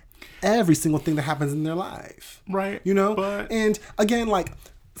exploiting every single thing that happens in their life. Right. You know? But and again, like,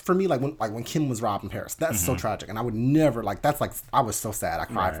 for me, like when Kim was robbed in Paris, that's so tragic. And I would never, I was so sad. I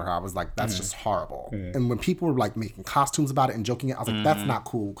cried for her. I was like, that's just horrible. And when people were like making costumes about it and joking it, I was like, that's not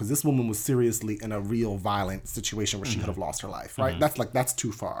cool. Because this woman was seriously in a real violent situation where she could have lost her life, right? That's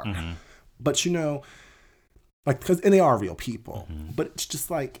too far. But you know, like, and they are real people. But it's just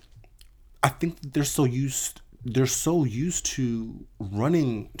like, I think they're so used to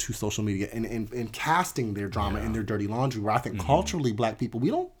running to social media and casting their drama and their dirty laundry, where I think culturally Black people, we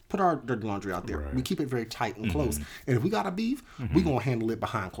don't put our dirty laundry out there. Right. We keep it very tight and close. And if we got a beef, we gonna handle it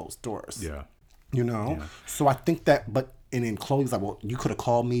behind closed doors. Yeah. You know? Yeah. So I think that, and then Chloe's like, well, you could have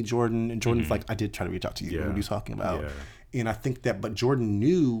called me, Jordan. And Jordan's like, I did try to reach out to you. What are you talking about? Yeah. And I think that, but Jordan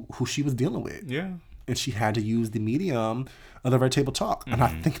knew who she was dealing with. Yeah. And she had to use the medium of the Red Table Talk. And I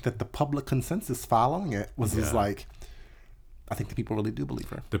think that the public consensus following it was just like, I think the people really do believe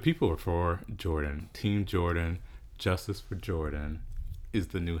her. The people are for Jordan. Team Jordan, justice for Jordan is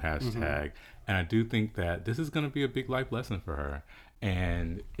the new hashtag. And I do think that this is going to be a big life lesson for her.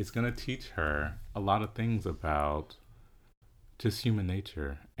 And it's going to teach her a lot of things about just human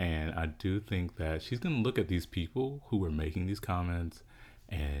nature. And I do think that she's going to look at these people who were making these comments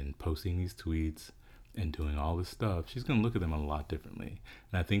and posting these tweets and doing all this stuff. She's going to look at them a lot differently.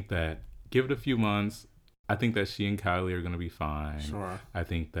 And I think that give it a few months. I think that she and Kylie are going to be fine. Sure. I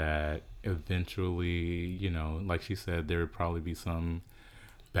think that eventually, you know, like she said, there would probably be some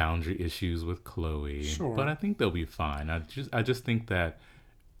boundary issues with Chloe. Sure. But I think they'll be fine. I just think that,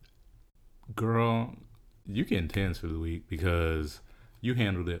 girl, you getting tens for the week because you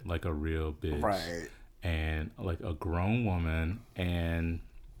handled it like a real bitch. Right. And like a grown woman, and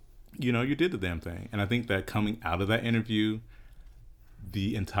you know, you did the damn thing. And I think that coming out of that interview,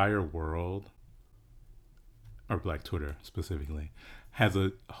 the entire world, or Black Twitter specifically, has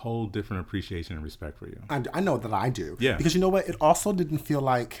a whole different appreciation and respect for you. I know that I do. Yeah. Because you know what? It also didn't feel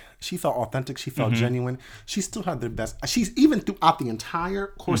like she felt authentic. She felt genuine. She still had the best. She's even throughout the entire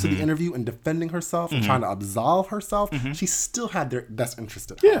course of the interview and defending herself and trying to absolve herself. She still had their best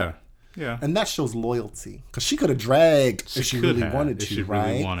interest at heart. Yeah. And that shows loyalty. Because she could have dragged if she really wanted to,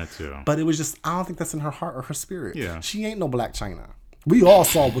 right? Really wanted to. But it was just, I don't think that's in her heart or her spirit. Yeah. She ain't no Black China. We all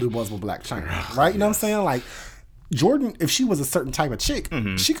saw what it was with Black China, right? You know what I'm saying? Like, Jordan, if she was a certain type of chick,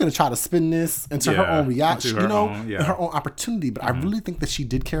 she could have tried to spin this into her own reaction, her own opportunity. But I really think that she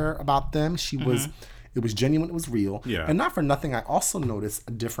did care about them. She was, it was genuine, it was real. Yeah. And not for nothing, I also noticed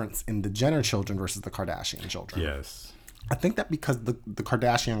a difference in the Jenner children versus the Kardashian children. Yes. I think that because the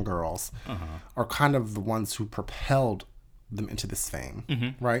Kardashian girls are kind of the ones who propelled them into this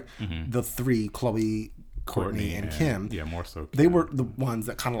fame, right? The three, Khloe, Kourtney and Kim. Yeah, more so Kim. They were the ones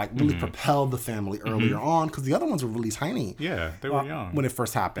that kind of like really propelled the family earlier on, because the other ones were really tiny. Yeah, they were young when it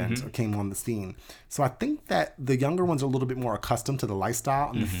first happened or came on the scene. So I think that the younger ones are a little bit more accustomed to the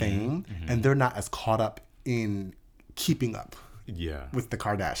lifestyle and the fame, and they're not as caught up in keeping up with the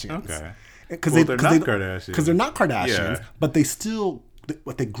Kardashians. Okay. Because they're not Kardashians. Because they're not Kardashians, but they still,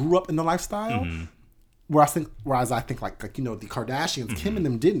 they grew up in the lifestyle. Whereas I think like you know, the Kardashians, Kim and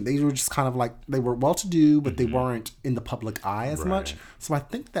them didn't. They were just kind of like, they were well-to-do, but they weren't in the public eye as much. So I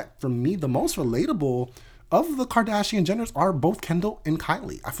think that for me, the most relatable of the Kardashian Jenners are both Kendall and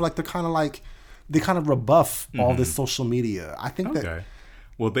Kylie. I feel like they're kind of like, they kind of rebuff all this social media. I think that.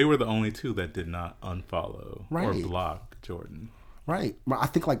 Well, they were the only two that did not unfollow or block Jordan. Right. Well, I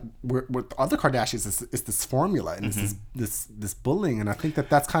think like with the other Kardashians, it's this formula and it's this bullying, and I think that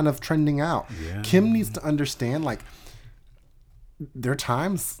that's kind of trending out. Yeah. Kim needs to understand like their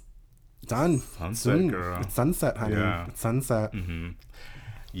time's done. Sunset, soon. Girl. It's sunset, honey. Yeah. It's sunset.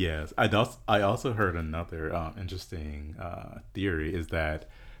 Yes. I also heard another interesting theory is that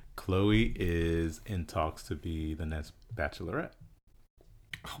Khloe is in talks to be the next Bachelorette.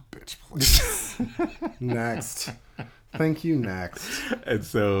 Oh, bitch, please. Next. Thank you, next. And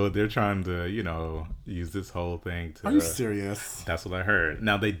so they're trying to, you know, use this whole thing to... Are you serious? That's what I heard.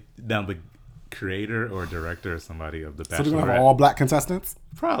 Now the creator or director or somebody of the Bachelorette... So they're going to have all black contestants?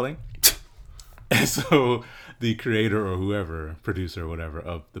 Probably. And so the creator or whoever, producer or whatever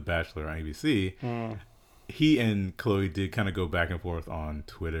of The Bachelor on ABC, he and Khloe did kind of go back and forth on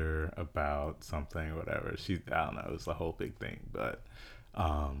Twitter about something or whatever. I don't know, it was a whole big thing. But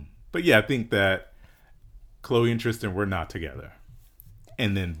yeah, I think that Khloe and Tristan were not together.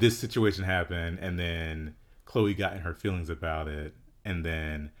 And then this situation happened, and then Khloe got in her feelings about it, and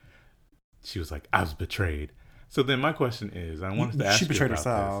then she was like, I was betrayed. So then my question is, I wanted to ask you about this. She betrayed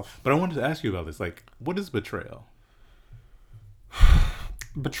herself. But I wanted to ask you about this. Like, what is betrayal?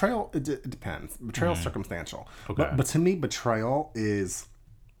 Betrayal, it depends. Betrayal is circumstantial. Okay. But to me, betrayal is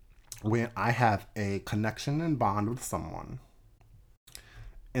when I have a connection and bond with someone,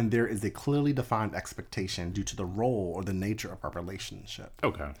 and there is a clearly defined expectation due to the role or the nature of our relationship.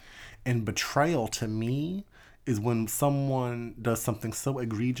 Okay. And betrayal to me is when someone does something so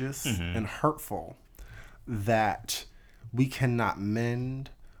egregious and hurtful that we cannot mend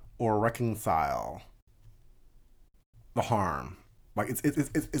or reconcile the harm. Like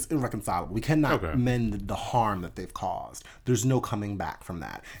it's irreconcilable. We cannot mend the harm that they've caused. There's no coming back from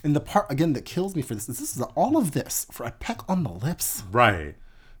that. And the part again that kills me for this is all of this for a peck on the lips. Right.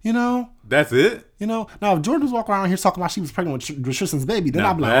 You know? That's it? You know? Now, if Jordan was walking around here talking about she was pregnant with Tristan's baby, then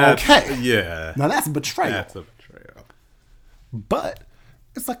I'd be like, okay. Yeah. Now, that's betrayal. That's a betrayal. But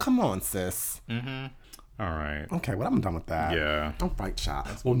it's like, come on, sis. All right. Okay, well, I'm done with that. Yeah. All right, child.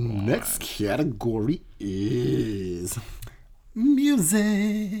 Well, next category is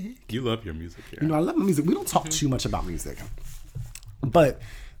music. You love your music here. You know, I love my music. We don't talk too much about music. But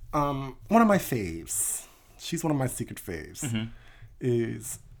one of my faves, she's one of my secret faves,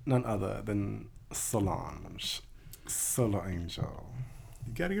 is none other than Solange, Solo Angel.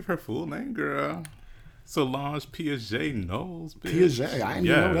 You gotta give her full name, girl. Solange Piaget Knowles, bitch. Piaget, I didn't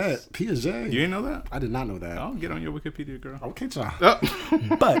know that. Piaget. You didn't know that? I did not know that. I'll get on your Wikipedia, girl. Okay, child.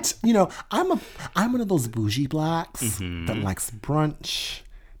 But you know, I'm one of those bougie blacks that likes brunch,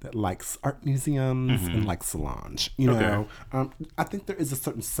 that likes art museums, and likes Solange. You know, I think there is a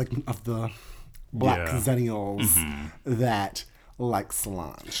certain segment of the black zennials that like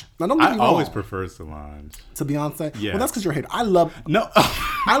Solange. Now, don't get me wrong. I always prefer Solange to Beyonce. Yeah. Well, that's because you're a hater. I love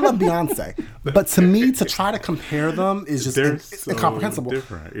Beyonce, but to me, to try to compare them is just incomprehensible.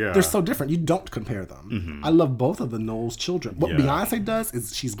 Different. Yeah, they're so different. You don't compare them. I love both of the Knowles children. What Beyonce does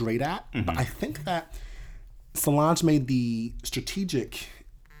is she's great at, but I think that Solange made the strategic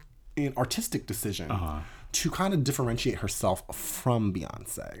and artistic decision to kind of differentiate herself from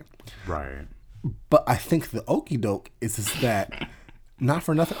Beyonce. Right. But I think the okey doke is that, not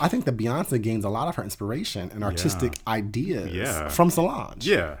for nothing, I think that Beyonce gains a lot of her inspiration and artistic ideas from Solange.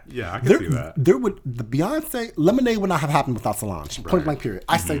 Yeah, I can see that. The Beyonce, Lemonade would not have happened without Solange. Point blank period.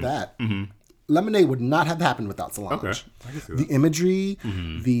 I say that. Lemonade would not have happened without Solange. Okay, I can see that. The imagery,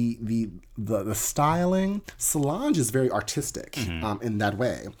 the styling. Solange is very artistic in that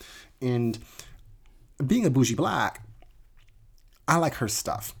way. And being a bougie black, I like her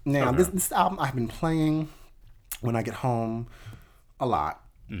stuff. Now, this album I've been playing when I get home a lot.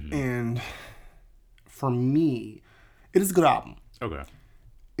 And for me, it is a good album. Okay.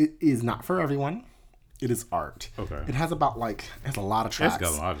 It is not for everyone. It is art. Okay. It has about it has a lot of tracks. It's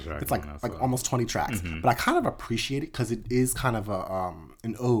got a lot of tracks. It's like almost 20 tracks. But I kind of appreciate it because it is kind of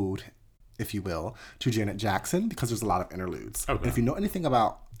an ode, if you will, to Janet Jackson, because there's a lot of interludes. Okay. And if you know anything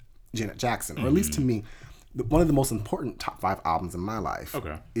about Janet Jackson, or at least to me, one of the most important top 5 albums in my life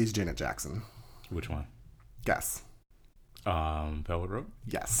is Janet Jackson. Which one? Guess. Velvet Rope?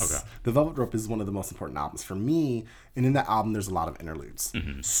 Yes. Okay. The Velvet Rope is one of the most important albums for me. And in that album, there's a lot of interludes.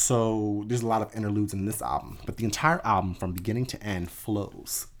 So there's a lot of interludes in this album. But the entire album, from beginning to end,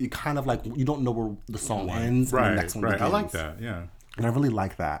 flows. You kind of you don't know where the song ends and the next one begins. I like that, yeah. And I really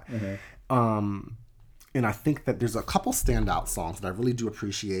like that. And I think that there's a couple standout songs that I really do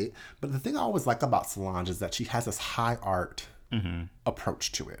appreciate. But the thing I always like about Solange is that she has this high art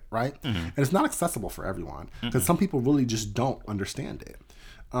approach to it, right? And it's not accessible for everyone because some people really just don't understand it.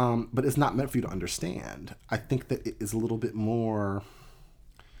 But it's not meant for you to understand. I think that it is a little bit more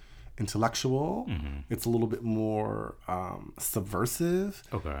intellectual. It's a little bit more subversive.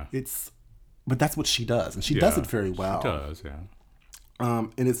 Okay. But that's what she does, and she does it very well. She does, yeah.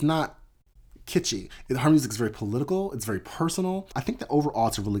 And it's not kitschy. Her music is very political. It's very personal. I think that overall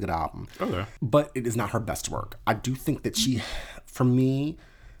it's a really good album. Okay. But it is not her best work. I do think that she, for me,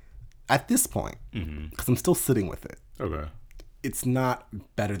 at this point, because I'm still sitting with it, it's not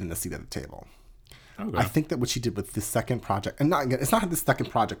better than A Seat at the Table. Okay. I think that what she did with this second project, and it's not this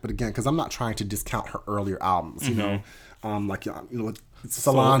second project, but again, because I'm not trying to discount her earlier albums, you know,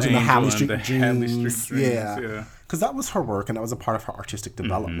 Solange and the Hadley Street Dreams. Yeah. Because that was her work and that was a part of her artistic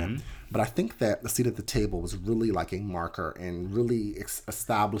development. But I think that The Seat at the Table was really like a marker in really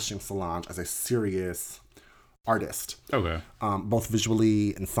establishing Solange as a serious artist. Okay. Both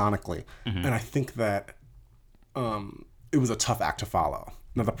visually and sonically. And I think that it was a tough act to follow.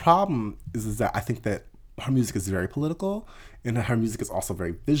 Now, the problem is that I think that her music is very political and her music is also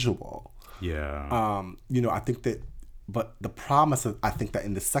very visual. Yeah. I think that, but the promise of, I think that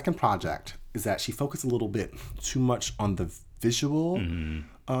in the second project is that she focused a little bit too much on the visual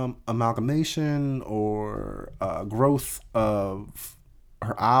amalgamation or growth of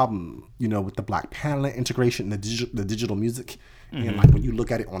her album, with the Black Panther integration and the digital music. And when you look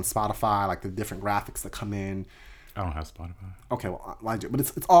at it on Spotify, the different graphics that come in. I don't have Spotify. Okay, well, I do, but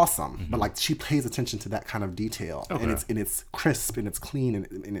it's awesome. But she pays attention to that kind of detail, and it's crisp and it's clean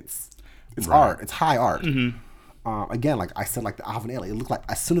and it's art. It's high art. Again, like I said, the Alvin Ailey, it looked like,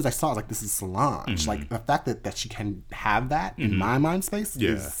 as soon as I saw it, like, this is Solange. The fact that she can have that in my mind space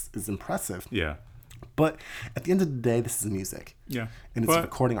is impressive. Yeah. But at the end of the day, this is music. Yeah. And it's a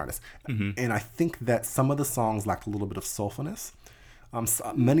recording artist. And I think that some of the songs lacked a little bit of soulfulness.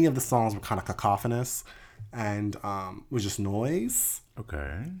 Many of the songs were kind of cacophonous and was just noise.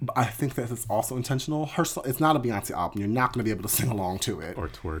 Okay. But I think that it's also intentional. It's not a Beyonce album. You're not going to be able to sing along to it. Or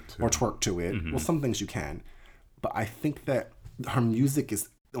twerk to it. Well, some things you can. But I think that her music is,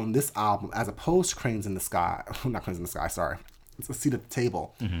 on this album, as opposed to Cranes in the Sky, not Cranes in the Sky, sorry. It's A Seat at the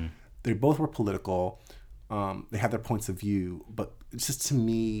Table. They both were political. They had their points of view. But it's just, to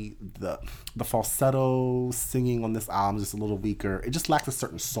me, the falsetto singing on this album is just a little weaker. It just lacks a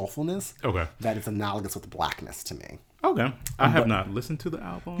certain soulfulness. Okay. That is analogous with blackness to me. Okay. I have not listened to the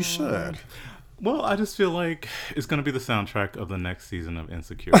album. You should. Well, I just feel like it's going to be the soundtrack of the next season of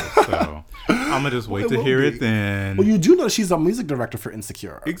Insecure. So I'm going to just wait to hear it then. Well, you do know she's a music director for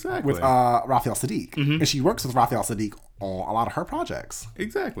Insecure. Exactly. With Raphael Sadiq. And she works with Raphael Sadiq on a lot of her projects.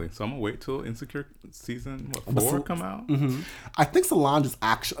 Exactly. So I'm going to wait till Insecure season 4 come out. I think Solange is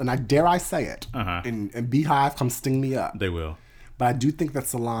actually, and I dare I say it, and Beehive, come sting me up. They will. But I do think that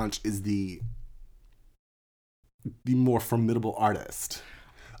Solange is the more formidable artist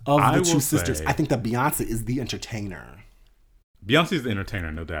of the two sisters. I think that Beyonce is the entertainer. Beyonce is the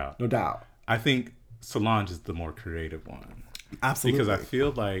entertainer, no doubt. No doubt. I think Solange is the more creative one. Absolutely. Because I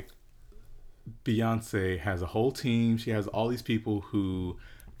feel like Beyonce has a whole team. She has all these people who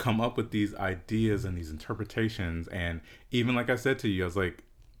come up with these ideas and these interpretations. And even like I said to you, I was like,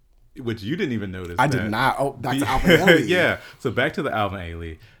 which you didn't even notice. I did not. Oh, back to Alvin Ailey. Yeah. So back to the Alvin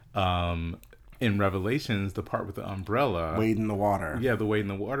Ailey. In Revelations, the part with the umbrella. Wade in the water. Yeah, the Wade in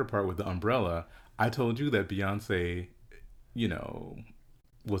the water part with the umbrella. I told you that Beyonce,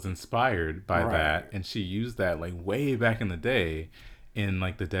 was inspired by that, and she used that like way back in the day in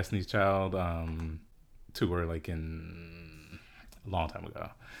like the Destiny's Child tour, like in a long time ago.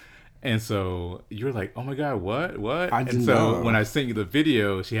 And so you're like, oh my God, what? I didn't and so know. when I sent you the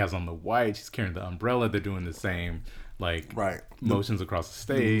video, she has on the white, she's carrying the umbrella, they're doing the same like motions across the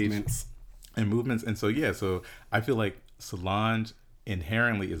stage and movements. And so so I feel like Solange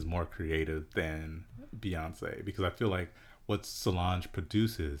inherently is more creative than Beyonce, because I feel like what Solange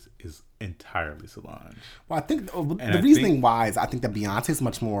produces is entirely Solange. Well, I think the reasoning why is I think that Beyonce is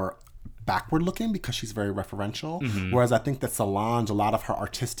much more backward looking because she's very referential, whereas I think that Solange, a lot of her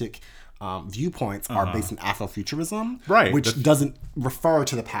artistic viewpoints are based in Afrofuturism, which doesn't refer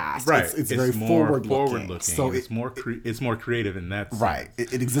to the past. It's very forward looking. So it's more creative in that sense. Right.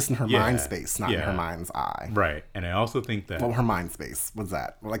 It exists in her mind space, not in her mind's eye. Right. And I also think that her mind space was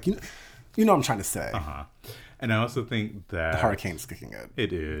that like you know what I'm trying to say. And I also think that the hurricane's kicking in.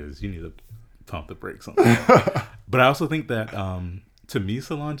 It is. You need to pump the brakes on that. But I also think that to me,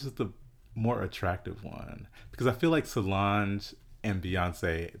 Solange is the more attractive one, because I feel like Solange and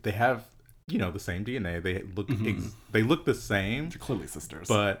Beyonce, they have the same DNA. They look they look the same. They're clearly sisters.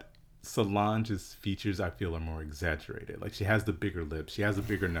 But Solange's features, I feel, are more exaggerated. Like she has the bigger lips, she has a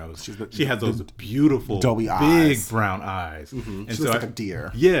bigger nose, she has those beautiful doughy big eyes. Brown eyes, and she looks like a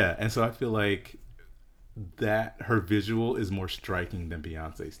deer. Yeah, and so I feel like that her visual is more striking than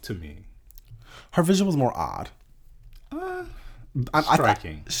Beyonce's to me. Her visual is more odd.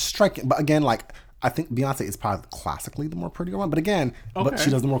 Striking. Striking. But again, like, I think Beyonce is probably classically the more prettier one. But again, but she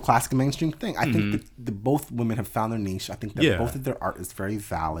does the more classic mainstream thing. I think that both women have found their niche. I think that both of their art is very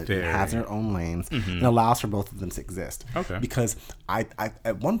valid. It has their own lanes and allows for both of them to exist. Because I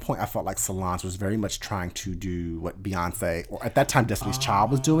at one point, I felt like Solange was very much trying to do what Beyonce, or at that time, Destiny's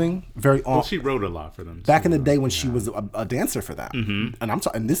Child was doing. Well, she wrote a lot for them, too. Back in the day when she was a dancer for them. And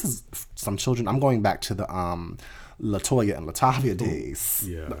and this is some children. I'm going back to the LaToya and LaTavia days,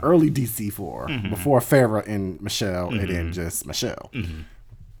 the early DC4, before Farrah and Michelle, and then just Michelle.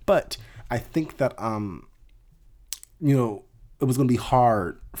 But I think that it was going to be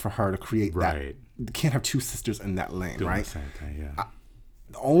hard for her to create that. You can't have two sisters in that lane, doing right? The same thing,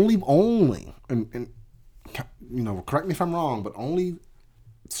 Only, and correct me if I'm wrong, but only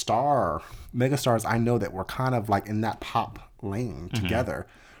mega stars I know that were kind of like in that pop lane together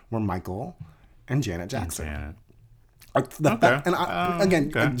were Michael and Janet Jackson.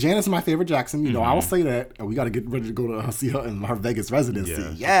 Janet's my favorite Jackson. I will say that, and we got to get ready to go to see her in her Vegas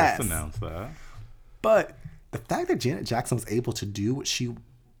residency. Yes, just announced that. But the fact that Janet Jackson was able to do what she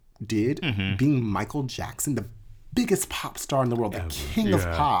did, being Michael Jackson, the biggest pop star in the world, the king of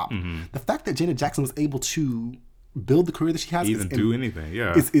pop, the fact that Janet Jackson was able to build the career that she has, do anything,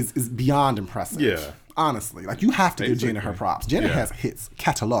 is beyond impressive. Yeah. Honestly, like, you have to give Janet her props. Janet has hits,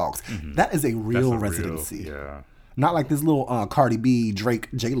 catalogs. That is a real residency. Not like this little Cardi B, Drake,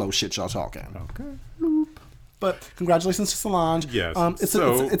 J-Lo shit y'all talking. Okay. But congratulations to Solange. Yes. It's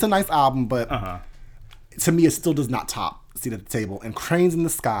a nice album, but to me, it still does not top Seat at the Table. And Cranes in the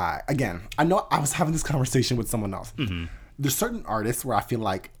Sky. Again, I know I was having this conversation with someone else. There's certain artists where I feel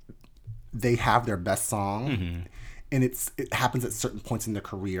like they have their best song, and it happens at certain points in their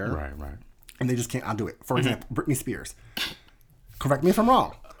career. Right. And they just can't undo it. For example, Britney Spears. Correct me if I'm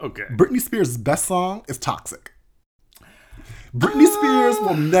wrong. Okay. Britney Spears' best song is Toxic. Britney Spears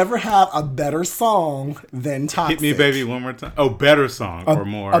will never have a better song than Toxic. Hit Me Baby one more time. Oh, better song or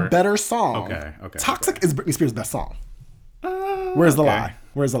more. A better song. Okay. Toxic is Britney Spears' best song. Where's the lie?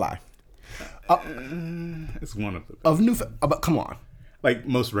 Where's the lie? It's one of them. But come on. Like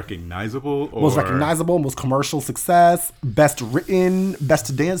most recognizable? Or... Most recognizable, most commercial success, best written, best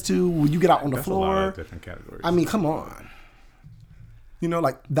to dance to when you get out on the floor. That's a lot of different categories. I mean, come on.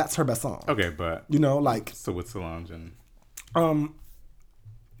 Like, that's her best song. Okay, but... like... So with Solange and... I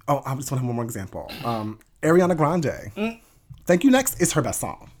just want to have one more example. Ariana Grande. Thank You Next is her best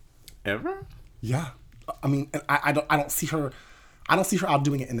song. Ever? Yeah. I mean, I don't see her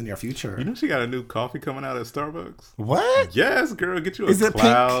outdoing it in the near future. She got a new coffee coming out at Starbucks. What? Yes, girl. Get you a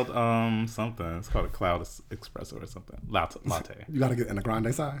cloud something. It's called a cloud espresso or something. Latte. You got to get in a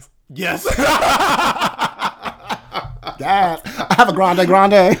grande size? Yes. Yes. I have a grande.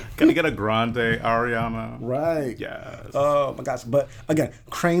 Gotta get a grande Ariana. Right. Yes. Oh my gosh. But again,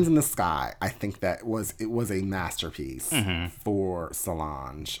 Cranes in the Sky, I think that it was a masterpiece for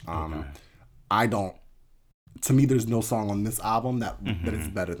Solange. I don't to me, there's no song on this album that is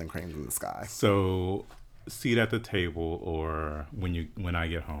better than Cranes in the Sky. So, Seat at the Table or When I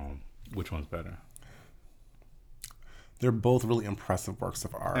Get Home, which one's better? They're both really impressive works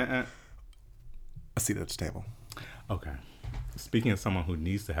of art. A Seat at the Table. Okay. Speaking of someone who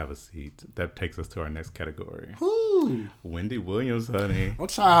needs to have a seat, that takes us to our next category. Ooh. Wendy Williams, honey. Oh,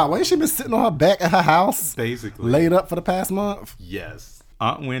 child. Why ain't she been sitting on her back at her house? Basically. Laid up for the past month? Yes.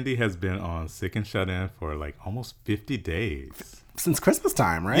 Aunt Wendy has been on Sick and Shut In for like almost 50 days. Since Christmas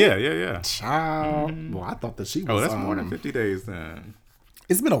time, right? Yeah. Child. Well, I thought that she was... Oh, that's more than 50 days then.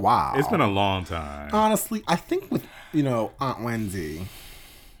 It's been a while. It's been a long time. Honestly, I think with, Aunt Wendy...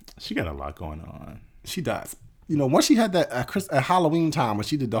 She got a lot going on. She does. Once she had that at Halloween time when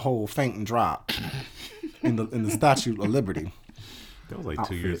she did the whole faint and drop in the Statue of Liberty. That was like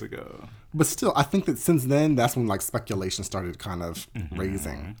 2 years ago. But still, I think that since then, that's when like speculation started kind of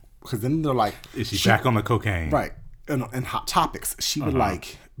raising. Because then they're like... Is she back on the cocaine? Right. And Hot Topics, she would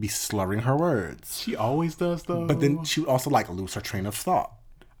like be slurring her words. She always does though. But then she would also like lose her train of thought.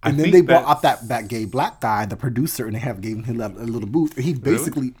 And then they brought up that gay black guy, the producer, and they gave him a little booth. And he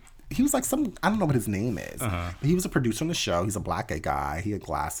basically... Really? He was like I don't know what his name is. But he was a producer on the show. He's a black gay guy. He had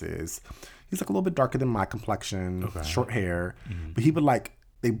glasses. He's like a little bit darker than my complexion, short hair. But he would like,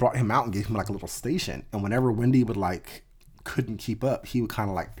 they brought him out and gave him like a little station. And whenever Wendy would like, couldn't keep up, he would kind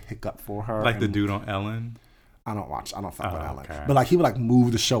of like pick up for her. Like the dude on Ellen? I don't fuck with Ellen. Okay. But like he would like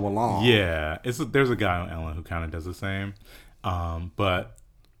move the show along. Yeah. There's a guy on Ellen who kind of does the same. But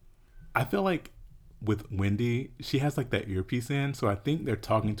I feel like with Wendy, she has like that earpiece in, so I think they're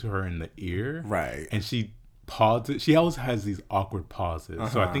talking to her in the ear. Right. And she pauses. She always has these awkward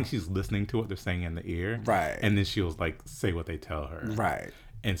pauses. So I think she's listening to what they're saying in the ear. Right. And then she'll like say what they tell her. Right.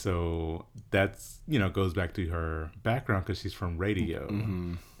 And so that's, goes back to her background because she's from radio.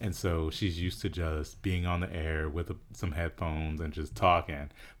 And so she's used to just being on the air with some headphones and just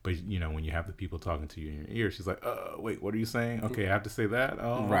talking. But, when you have the people talking to you in your ear, she's like, wait, what are you saying? Okay, I have to say that?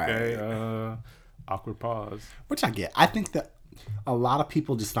 Oh, right. Okay. Awkward pause. Which I get. I think that a lot of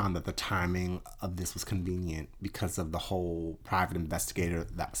people just found that the timing of this was convenient because of the whole private investigator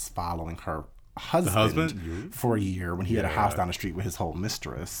that was following her husband for a year when he had a house down the street with his whole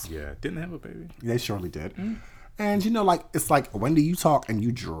mistress. Yeah, didn't have a baby. They surely did. And it's like Wendy, you talk and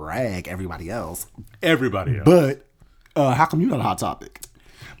you drag everybody else. But how come you're not a Hot Topic?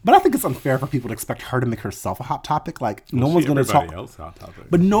 But I think it's unfair for people to expect her to make herself a hot topic. Like, no one's going to talk. Else hot topic.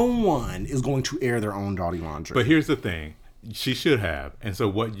 But no one is going to air their own dirty laundry. But here's the thing. She should have. And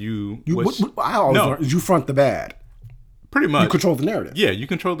so you front the bad. Pretty much. You control the narrative. Yeah, you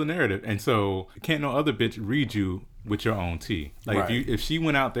control the narrative. And so can't no other bitch read you with your own tea. Like, if she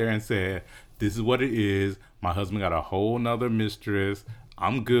went out there and said, this is what it is. My husband got a whole nother mistress.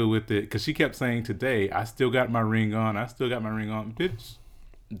 I'm good with it. Because she kept saying today, I still got my ring on. Bitch.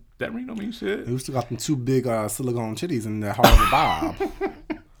 That ring don't mean shit. You still got them two big silicone titties in the heart of a bob.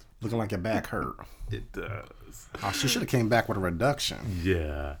 Looking like your back hurt. It does. Oh, she should have came back with a reduction.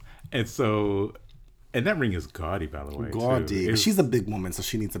 Yeah. And that ring is gaudy, by the way. Gaudy. But she's a big woman, so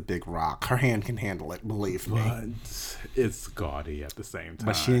she needs a big rock. Her hand can handle it, believe me. But it's gaudy at the same time.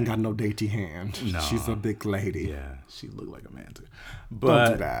 But she ain't got no dainty hand. No. She's a big lady. Yeah. She looked like a man, too. But,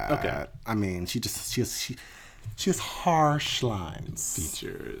 don't do that. Okay. I mean, she has harsh lines.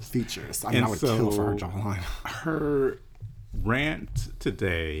 Features. I would kill for her jawline. Her rant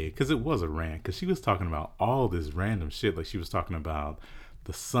today, because it was a rant, because she was talking about all this random shit. Like, she was talking about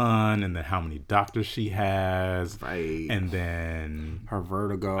the sun and then how many doctors she has. Right. And then her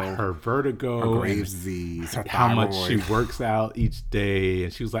vertigo. Her Graves' disease. Her how much she works out each day.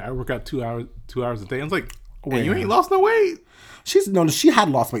 And she was like, I work out 2 hours a day. I was like, and you ain't lost no weight. She had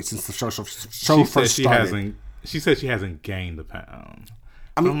lost weight since the show first started. She said she hasn't gained a pound.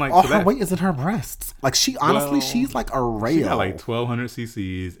 I mean, all her weight is in her breasts. Like, she's like a rail. She got like 1,200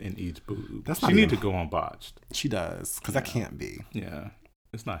 cc's in each boob. She need to go on botched. She does, because that can't be. Yeah,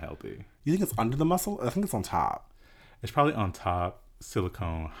 it's not healthy. You think it's under the muscle? I think it's on top. It's probably on top,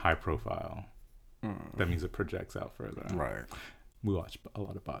 silicone, high profile. That means it projects out further. Right. We watch a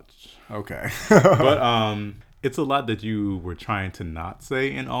lot of botched. Okay. But it's a lot that you were trying to not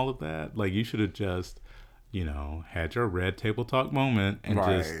say in all of that. Like, you should have just... had your red table talk moment and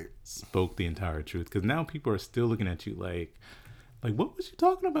just spoke the entire truth. Because now people are still looking at you like, what was you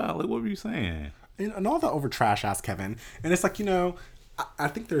talking about? Like, what were you saying? And all that over trash ass Kevin. And it's like, I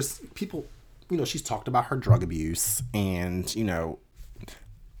think there's people, she's talked about her drug abuse and,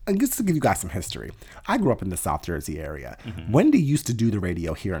 and just to give you guys some history, I grew up in the South Jersey area. Wendy used to do the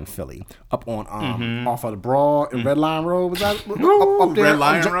radio here in Philly, up on off of the Broad and Red Line Road. Was that up there? Red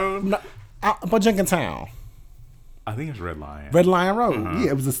Line Road? Up on Jenkintown. I think it's Red Lion. Red Lion Road.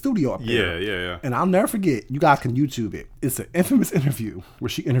 Yeah, it was a studio up there. Yeah. And I'll never forget. You guys can YouTube it. It's an infamous interview where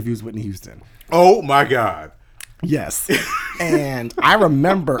she interviews Whitney Houston. Oh my God. Yes. And I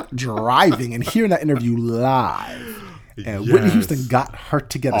remember driving and hearing that interview live. And Whitney Houston got her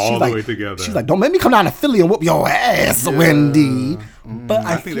together. All the way together. She's like, don't make me come down to Philly and whoop your ass, Wendy. But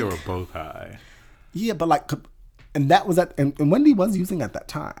I think they were both high. Yeah, but like, and that was and Wendy was using at that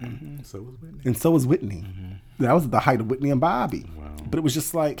time. So was Whitney. And so was Whitney. That was the height of Whitney and Bobby. Wow. But it was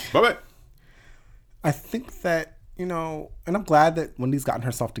just like, Bye-bye. I think that, you know, and I'm glad that Wendy's gotten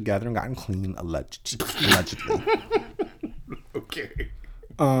herself together and gotten clean, allegedly. Okay.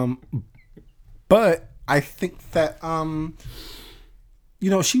 But I think that, you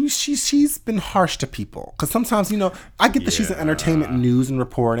know, she's been harsh to people. Because sometimes, you know, I get that she's in entertainment news and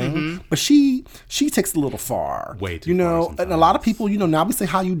reporting, but she takes it a little far. Way too You know, far and a lot of people, you know, now we say,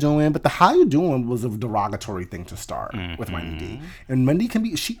 how you doing? But the how you doing was a derogatory thing to start with Wendy D. And Wendy can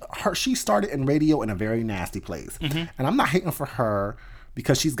be, she started in radio in a very nasty place. And I'm not hating for her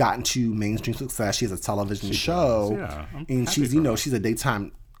because she's gotten to mainstream success. She has a television show. Yeah, and she's, you know, she's a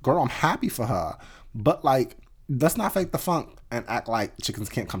daytime girl. I'm happy for her. But like, let's not fake the funk and act like chickens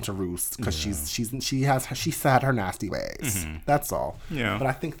can't come to roost because she's had her nasty ways. That's all. Yeah. But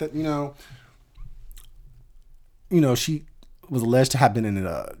I think that you know she was alleged to have been in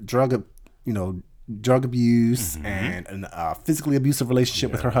a drug abuse and a physically abusive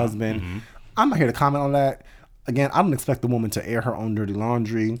relationship with her husband. I'm not here to comment on that. Again, I don't expect the woman to air her own dirty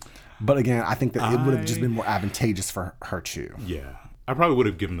laundry, but again, I think that it would have just been more advantageous for her too. Yeah, I probably would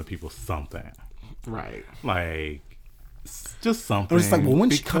have given the people something. Right. Like, just something. It was like, well,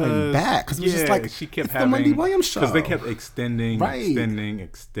 when's she coming back? Because it was just like, she kept it's having the Wendy Williams show. Because they kept extending.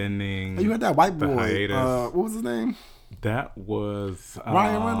 You had that white boy. Hiatus. What was his name? That was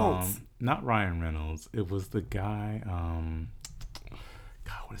Ryan Reynolds. Not Ryan Reynolds. It was the guy. God,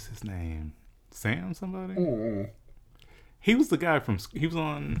 what is his name? Sam somebody? He was the guy from. He was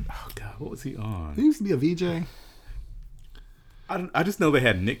on. Oh God, what was he on? He used to be a VJ. I just know they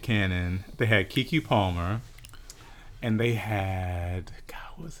had Nick Cannon, they had Keke Palmer, and they had, God,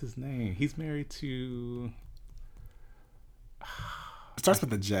 what's his name? He's married to... It starts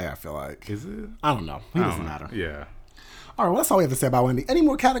with a J, I feel like. Is it? I don't know. It doesn't matter. Yeah. All right, well, that's all we have to say about Wendy. Any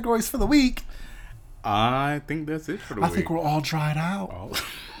more categories for the week? I think that's it for the week. I think we're all dried out.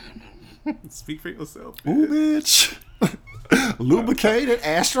 Speak for yourself. Ooh, bitch. Lubricated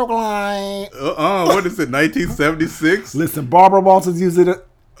Astroglide. What is it, 1976? Listen, Barbara Walters using it.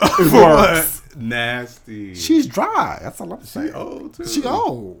 It works. Nasty. She's dry. That's all I'm saying. She old, too. She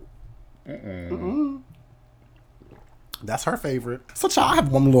old. That's her favorite. So, child, I have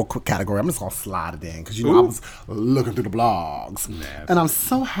one little quick category. I'm just going to slide it in because, you know, I was looking through the blogs. Nasty. And I'm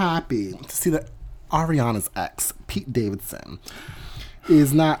so happy to see that Ariana's ex, Pete Davidson,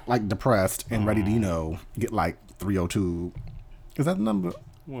 is not, like, depressed and ready to, you know, get, like, 302. Is that the number?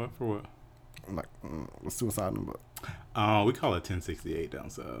 What? For what? Like, the suicide number. We call it 1068 down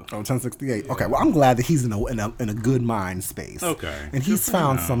south. Oh, 1068. Yeah. Okay, well, I'm glad that he's in a good mind space. Okay. And he's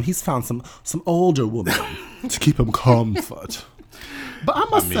found some older woman to keep him comfort. But I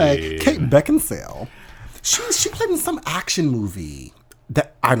must say, Kate Beckinsale, she played in some action movie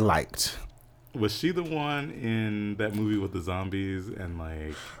that I liked. Was she the one in that movie with the zombies and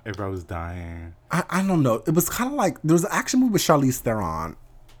like everybody was dying? I don't know. It was kind of like there was an action movie with Charlize Theron.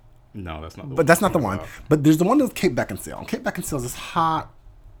 No, that's not the one. But that's not the one. But there's the one with Kate Beckinsale. Kate Beckinsale is this hot,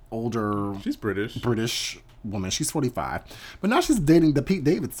 older... She's British. British woman. She's 45. But now she's dating the Pete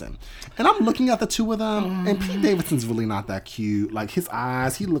Davidson. And I'm looking at the two of them, and Pete Davidson's really not that cute. Like, his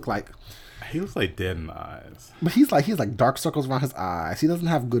eyes, he looks like dead in the eyes. But he's like dark circles around his eyes. He doesn't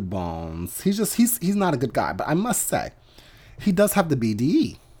have good bones. He's not a good guy. But I must say, he does have the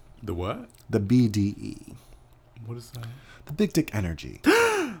BDE. The what? The BDE. What is that? The big dick energy.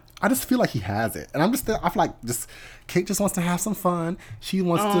 I just feel like he has it, and I feel like Kate just wants to have some fun. She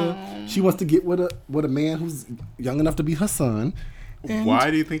wants to get with a man who's young enough to be her son. And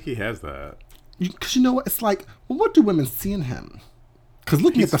why do you think he has that? Because you know what? It's like, well, what do women see in him? Because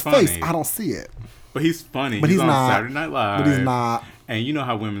looking at the face, I don't see it. But he's funny. But he's on not, Saturday Night Live. But he's not. And you know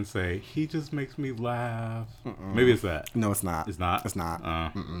how women say, he just makes me laugh. Maybe it's that. No, it's not. It's not? It's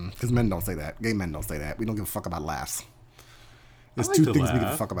not. Because men don't say that. Gay men don't say that. We don't give a fuck about laughs. There's like two things we give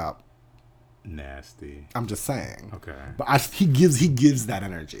a fuck about. Nasty. I'm just saying. Okay. But he gives that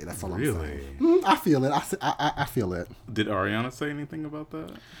energy. That's all I'm saying. Really? I feel it. I feel it. Did Ariana say anything about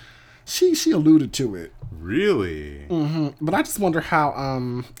that? She alluded to it. Really? Mm-hmm. But I just wonder how.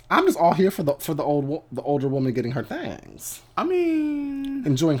 I'm just all here for the older woman getting her things. I mean,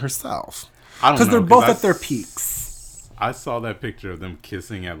 enjoying herself. I don't know because they're both at their peaks. I saw that picture of them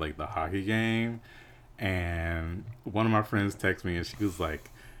kissing at like the hockey game, and one of my friends texted me and she was like,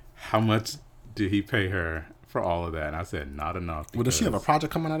 how much did he pay her for all of that? And I said, not enough. Well, does she have a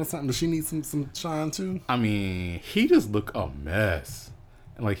project coming out or something? Does she need some shine too? I mean, he just looked a mess.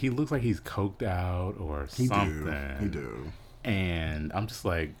 Like, he looks like he's coked out or something. He do. And I'm just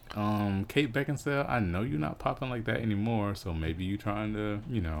like, Kate Beckinsale, I know you're not popping like that anymore, so maybe you trying to,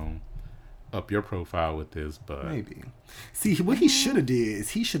 up your profile with this, but maybe. See, what he should have did is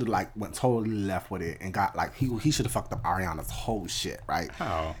he should have like went totally left with it and got like he should have fucked up Ariana's whole shit, right?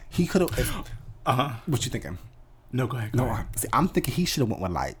 How? He could have. What you thinking? No, go ahead. See, I'm thinking he should have went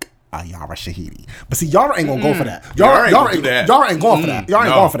with like Yara Shahidi, but see, Yara ain't gonna go for that. Yara ain't going for that. Yara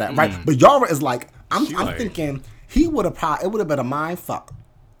ain't going for that, right? But Yara is like, I'm thinking he would have probably, it would have been a mind fuck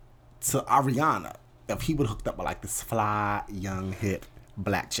to Ariana if he would have hooked up with like this fly, young, hip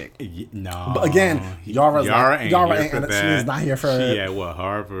black chick. No, but again, Yara ain't for she is not here for it. She at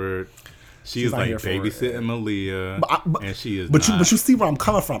Harvard. She's like babysitting Malia, and she is. But you see where I'm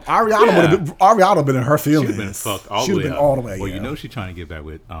coming from. Ariana would have been in her feelings. She'd have been fucked all the way. Well, you know she's trying to get back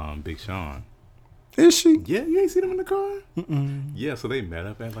with Big Sean. Is she? Yeah, you ain't seen them in the car? Mm-mm. Yeah, so they met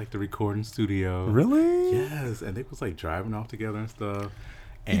up at like the recording studio. Really? Yes, and they was like driving off together and stuff.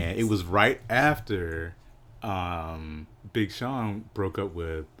 And it was right after Big Sean broke up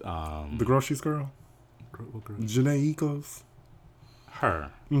with the groceries girl. What girl? Janae Eikos.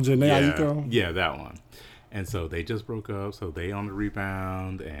 Her. Janae Eiko. Yeah, that one. And so they just broke up, so they on the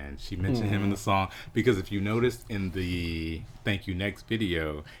rebound, and she mentioned him in the song. Because if you noticed in the Thank You Next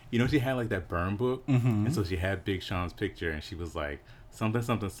video, she had like that burn book. Mm-hmm. And so she had Big Sean's picture, and she was like, something,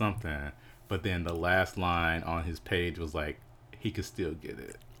 something, something. But then the last line on his page was like, he could still get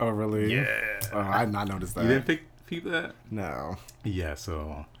it. Oh, really? Yeah. Oh, I did not notice that. You didn't peep that? No. Yeah,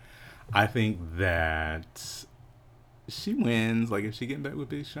 so I think that she wins, like, if she getting back with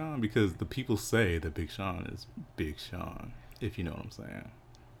Big Sean, because the people say that Big Sean is Big Sean, if you know what I'm saying.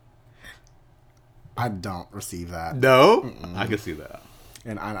 I don't receive that. No? Mm-mm. I can see that.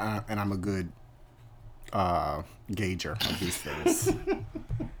 And I'm a good gauger of these things.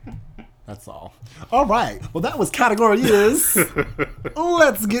 That's all. All right. Well, that was Category Is.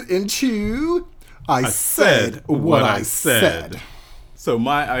 Let's get into I said what I said. So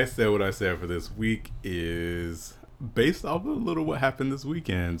my I said what I said for this week is based off of a little what happened this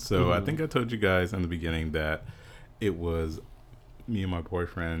weekend. So I think I told you guys in the beginning that it was me and my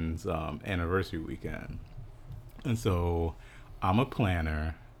boyfriend's anniversary weekend. And so I'm a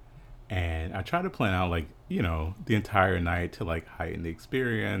planner, and I try to plan out like, the entire night to like heighten the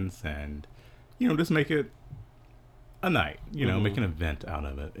experience and, just make it a night, make an event out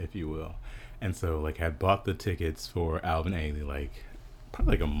of it, if you will. And so like I bought the tickets for Alvin Ailey like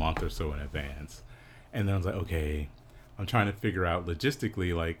probably like a month or so in advance. And then I was like, okay, I'm trying to figure out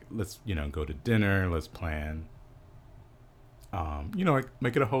logistically, like, let's, go to dinner, let's plan, like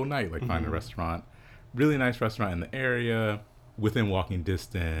make it a whole night, like find a restaurant, really nice restaurant in the area within walking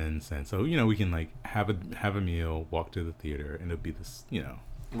distance. And so, we can like have a meal, walk to the theater, and it'll be this,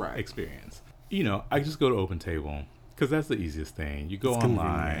 right experience. I just go to Open Table because that's the easiest thing. You go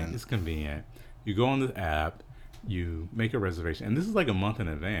online, it's convenient. You go on the app, you make a reservation, and this is like a month in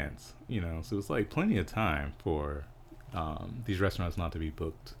advance, so it's like plenty of time for these restaurants not to be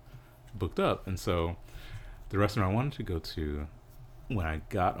booked up. And so the restaurant I wanted to go to, when I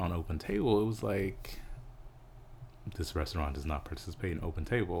got on Open Table, it was like, this restaurant does not participate in Open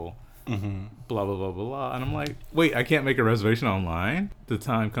Table, blah, blah, blah, blah, blah. And I'm like, wait, I can't make a reservation online? The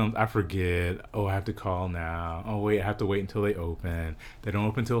time comes, I forget. Oh, I have to call now. Oh, wait, I have to wait until they open. They don't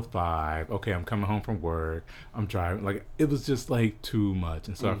open till 5. Okay, I'm coming home from work. I'm driving. Like, it was just like too much.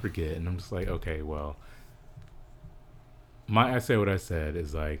 And so I forget. And I'm just like, okay, well, I say what I said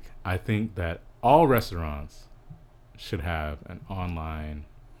is like, I think that all restaurants should have an online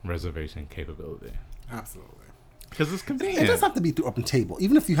reservation capability. Absolutely. Because it's convenient. It doesn't have to be through Open Table.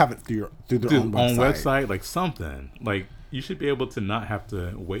 Even if you have it through their own website. Like something. Like, you should be able to not have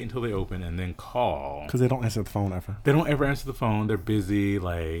to wait until they open and then call. Because they don't answer the phone ever. They don't ever answer the phone. They're busy.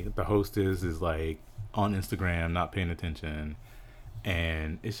 Like, the hostess is like on Instagram, not paying attention.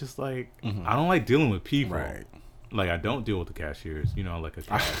 And it's just like, I don't like dealing with people. Right. Like, I don't deal with the cashiers. I like a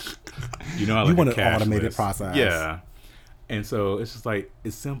cash. I like you want a an cash automated list. process. Yeah. And so it's just like,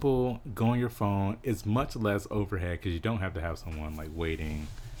 it's simple. Go on your phone. It's much less overhead because you don't have to have someone like waiting.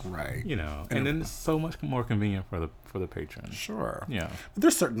 Right. And then it's so much more convenient for the patron. Sure. Yeah. But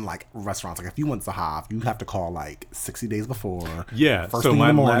there's certain like restaurants, like if you want Zahav, you have to call like 60 days before. Yeah. First thing in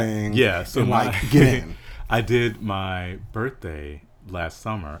the morning. So and like get in. I did my birthday last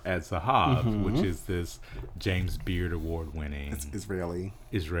summer at Zahav, which is this James Beard Award winning Israeli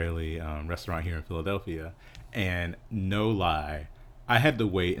restaurant here in Philadelphia. And no lie, I had to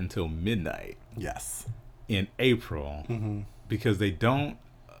wait until midnight. Yes. In April, because they don't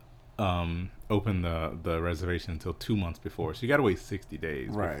open the reservation until 2 months before. So you got to wait 60 days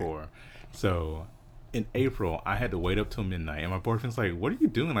before. So in April, I had to wait up till midnight. And my boyfriend's like, what are you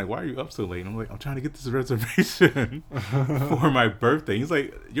doing? Like, why are you up so late? And I'm like, I'm trying to get this reservation for my birthday. He's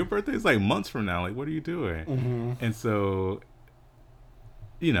like, your birthday is like months from now. Like, what are you doing? And so,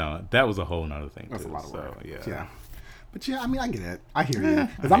 you know, that was a whole nother thing. That's a lot of work. Yeah. But yeah, I mean, I get it. I hear you.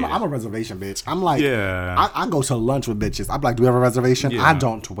 Because I'm a reservation bitch. I'm like, I go to lunch with bitches. I'm like, do we have a reservation? I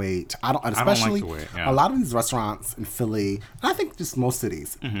don't wait. I don't, especially I don't like to wait. A lot of these restaurants in Philly, and I think just most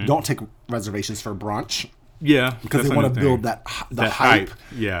cities, don't take reservations for brunch. Yeah, because they want to build that hype.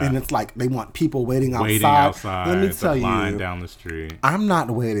 Yeah, and it's like they want people waiting outside. Let me tell you, line down the street. I'm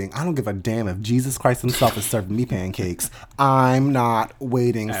not waiting. I don't give a damn if Jesus Christ himself is serving me pancakes. I'm not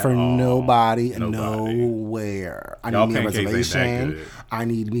waiting for nobody and nowhere. I need me a reservation. I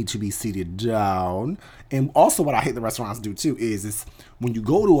need me to be seated down. And also, what I hate the restaurants do too is when you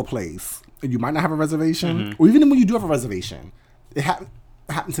go to a place and you might not have a reservation, or even when you do have a reservation, it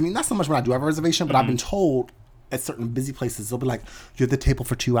happened to me, not so much when I do have a reservation, but I've been told at certain busy places, they'll be like, you're at the table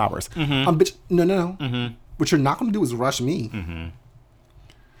for 2 hours. Bitch, no. What you're not going to do is rush me.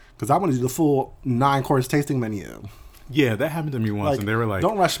 Because I want to do the full 9-course tasting menu. Yeah, that happened to me once, and they were like,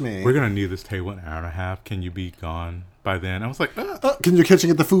 don't rush me. We're going to need this table an hour and a half. Can you be gone by then? I was like, can your kitchen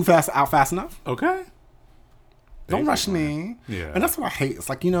get the food out fast enough? Okay. Don't rush me. Yeah. And that's what I hate. It's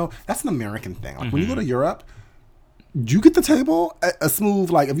like, that's an American thing. Like when you go to Europe, you get the table a smooth,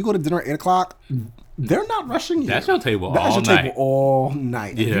 like if you go to dinner at 8 o'clock, they're not rushing you. That's your table That's all your night. table all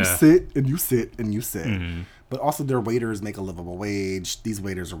night. Yeah. And you sit and you sit and you sit. But also their waiters make a livable wage. These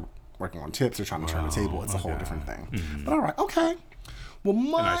waiters are working on tips. They're trying to turn the table. It's a whole different thing. But all right, okay. Well,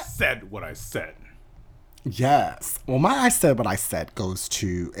 and I said what I said. Yes. Well, my I said what I said goes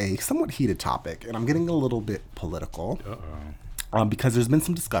to a somewhat heated topic, and I'm getting a little bit political. Because there's been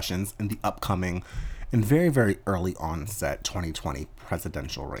some discussions in the upcoming and very, very early onset 2020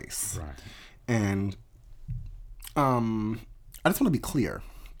 presidential race. Right. And I just want to be clear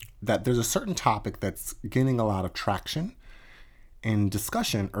that there's a certain topic that's gaining a lot of traction and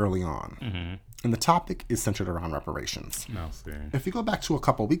discussion early on. And the topic is centered around reparations. If you go back to a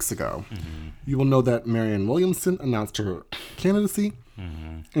couple weeks ago, you will know that Marianne Williamson announced her candidacy.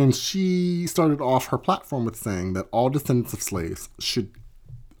 And she started off her platform with saying that all descendants of slaves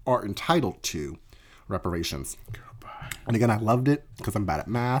are entitled to reparations. And again, I loved it because I'm bad at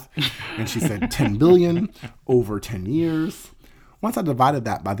math. And she said 10 billion over 10 years. Once I divided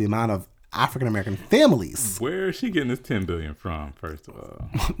that by the amount of African-American families. Where is she getting this 10 billion from, first of all?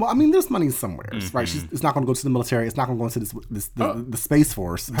 Well, I mean, there's money somewhere, right? It's not going to go to the military. It's not going to go into the Space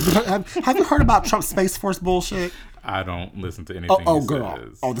Force. Have you heard about Trump's Space Force bullshit? I don't listen to anything he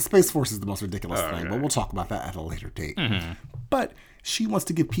says. Oh, the Space Force is the most ridiculous thing, but we'll talk about that at a later date. But she wants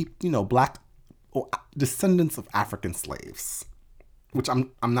to give people, black or descendants of African slaves, which I'm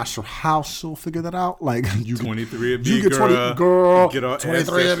not sure how she'll figure that out. Like 23andMe, you get 20, girl, get on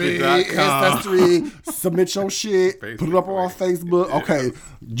 23andMe, Ancestry, submit your shit, put it up on Facebook. Yeah. Okay,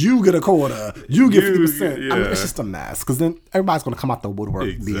 you get a quarter, you get 50%. Yeah. I mean, it's just a mess because then everybody's gonna come out the woodwork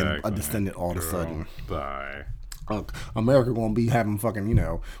being a descendant all of a sudden. Bye. America gonna be having fucking,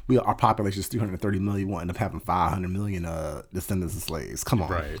 our population is 330 million. We'll end up having 500 million descendants of slaves. Come on,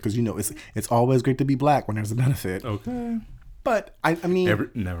 right? Because it's always great to be black when there's a benefit. Okay. But I mean,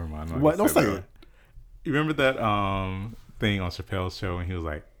 never mind. What? Don't say it. You remember that thing on Chappelle's show when he was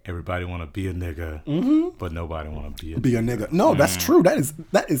like, "Everybody want to be a nigga, but nobody want to be a nigga." No, that's true.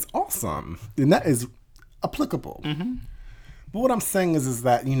 That is awesome, and that is applicable. But what I'm saying is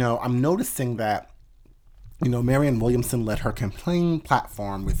that I'm noticing that Marianne Williamson led her campaign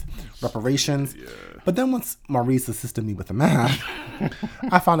platform with reparations. Yeah. But then once Maurice assisted me with the math,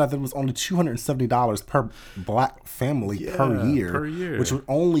 I found out there was only $270 per black family per year, which would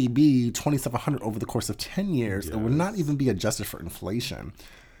only be $2,700 over the course of 10 years. Yes. It would not even be adjusted for inflation.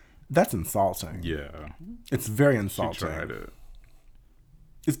 That's insulting. Yeah. It's very insulting. She tried it.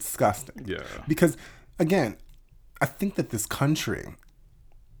 It's disgusting. Yeah. Because, again, I think that this country,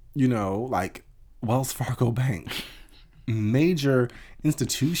 like Wells Fargo Bank, major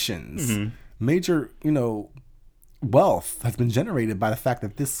institutions, major, wealth has been generated by the fact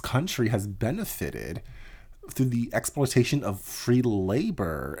that this country has benefited through the exploitation of free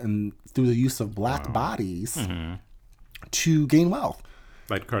labor and through the use of black bodies to gain wealth.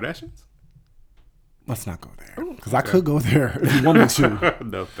 Like Kardashians? Let's not go there. Because I could go there if you want me to.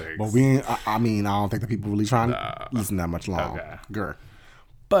 No thanks. But we ain't, I mean, I don't think the people really trying to listen that much longer. Okay.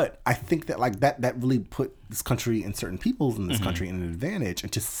 But I think that like that really put this country and certain peoples in this country in an advantage.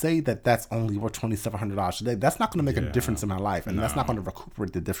 And to say that that's only worth $2,700 today, that's not going to make a difference in my life. And that's not going to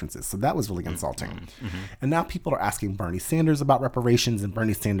recuperate the differences. So that was really insulting. And now people are asking Bernie Sanders about reparations. And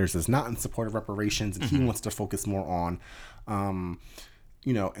Bernie Sanders is not in support of reparations. And he wants to focus more on,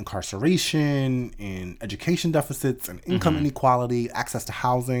 incarceration and education deficits and income inequality, access to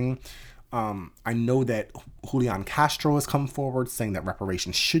housing. I know that Julian Castro has come forward saying that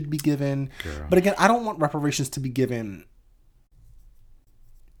reparations should be given. Girl. But again, I don't want reparations to be given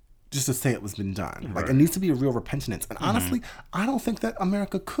just to say it was been done. Like, it needs to be a real repentance. And honestly, I don't think that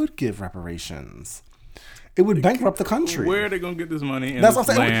America could give reparations. It would bankrupt the country. Where are they going to get this money in this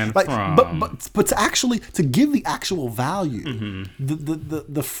land from? But to give the actual value,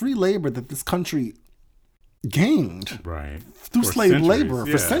 the free labor that this country gained through slave labor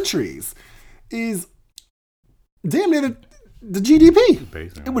for centuries is damn near the GDP.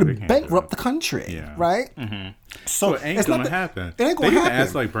 Basically, it would bankrupt the country, right? So it ain't gonna happen. It ain't gonna happen.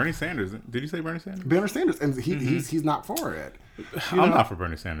 Ask like Bernie Sanders. Did you say Bernie Sanders? Bernie Sanders, and he's not for it. I'm not for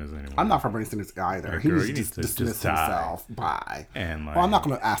Bernie Sanders anymore. I'm not for Bernie Sanders either. He needs to dismiss himself by. And like, well, I'm not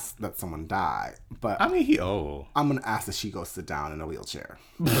going to ask that someone die, but I mean, he old. I'm going to ask that she go sit down in a wheelchair.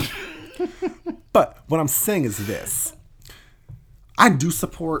 But what I'm saying is this: I do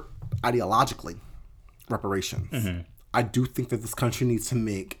support ideologically reparations. I do think that this country needs to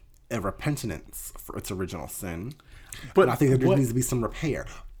make a repentance for its original sin. But I think that there needs to be some repair.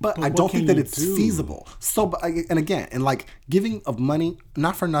 But I don't think that it's feasible. So, and again, and like giving of money,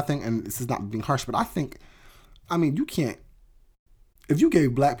 not for nothing, and this is not being harsh, but I mean, you can't, if you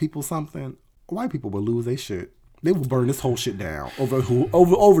gave black people something, white people will lose their shit. They will burn this whole shit down over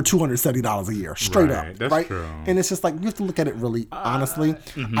 $270 a year, straight up. That's right? True. And it's just like, you have to look at it really honestly.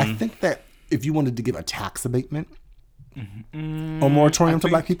 I think that if you wanted to give a tax abatement or moratorium to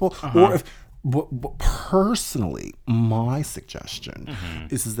black people, or if, But personally, my suggestion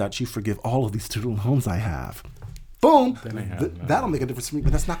is that you forgive all of these student loans I have. Boom. That'll make a difference for me,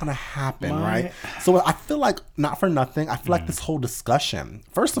 but that's not going to happen, right? So I feel like, not for nothing, I feel like this whole discussion,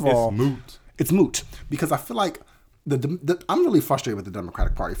 first of all, it's moot. Because I feel like I'm really frustrated with the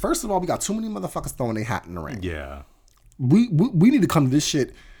Democratic Party. First of all, we got too many motherfuckers throwing their hat in the ring. Yeah. We need to come to this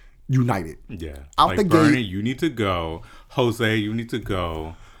shit united. Yeah. Out like the Bernie, gate. You need to go. Jose, you need to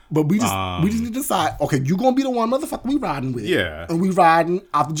go. But we just need to decide, okay, you're going to be the one motherfucker we riding with. Yeah. And we riding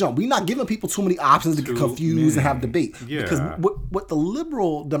off the jump. We're not giving people too many options to get confused and have debate. Yeah. Because what the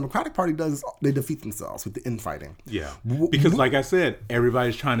liberal Democratic Party does is they defeat themselves with the infighting. Yeah. Because like I said,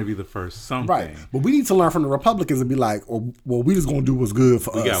 everybody's trying to be the first something. Right. But we need to learn from the Republicans and be like, well, we just going to do what's good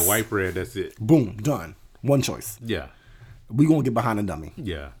for us. We got white bread, that's it. Boom, done. One choice. Yeah. We going to get behind a dummy.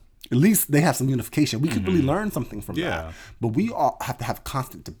 Yeah. At least they have some unification. We could really learn something from that. But we all have to have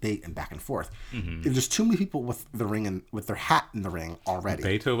constant debate and back and forth. If there's too many people with the ring and with their hat in the ring already.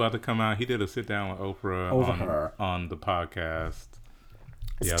 Beto about to come out. He did a sit down with Oprah on the podcast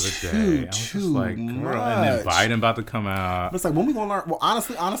the other day. I was just like, girl, and then Biden about to come out. But it's like, when we gonna learn? Well,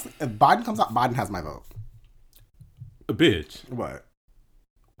 honestly, if Biden comes out, Biden has my vote. A bitch. What?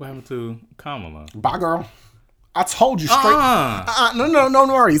 What happened to Kamala? Bye, girl. I told you straight. No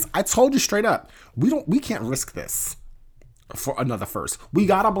worries. I told you straight up. We can't risk this for another first. We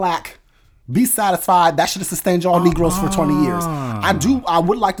got a black. Be satisfied. That should have sustained y'all Negroes for 20 years. I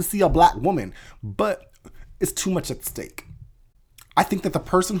would like to see a black woman, but it's too much at stake. I think that the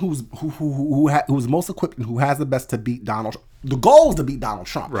person who's most equipped and who has the best to beat Donald. The goal is to beat Donald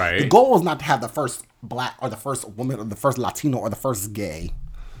Trump. Right. The goal is not to have the first black or the first woman or the first Latino or the first gay.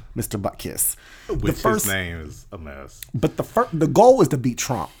 Mr. Buttkiss. His name is a mess. But the goal is to beat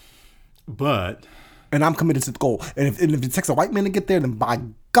Trump. And I'm committed to the goal. And if it takes a white man to get there, then by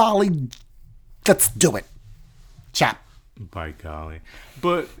golly, let's do it. Chap. By golly.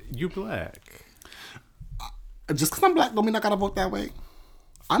 But you're black. Just because I'm black don't mean I gotta vote that way.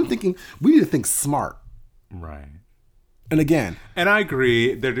 I'm thinking we need to think smart. Right. And again, and I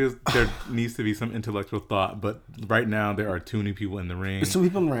agree, there needs to be some intellectual thought, but right now there are too many people in the ring. There's too many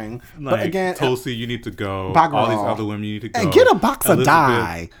people in the ring. Like, but again, Tulsi, you need to go. All these other women, you need to go. And get a box of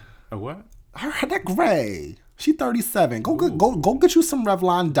dye. A what? That gray. She's 37. Go get you some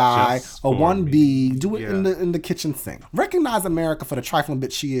Revlon dye, a 1B. Do it in the kitchen sink. Recognize America for the trifling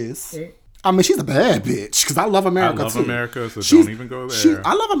bitch she is. I mean, she's a bad bitch because I love America too. I love America, so don't even go there.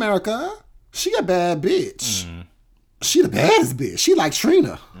 I love America. She a bad bitch. She the baddest bitch. She like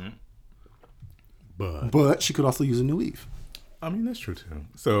Trina. But she could also use a new weave. I mean, that's true too.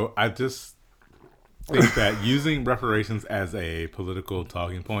 So I just... think that using reparations as a political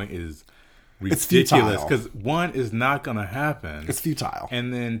talking point is It's ridiculous futile. because one is not going to happen. It's futile.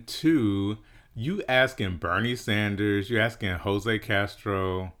 And then two, you asking Bernie Sanders, you asking Jose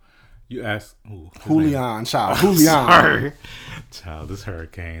Castro, you ask Julian, child. Julian. Sorry. Child, this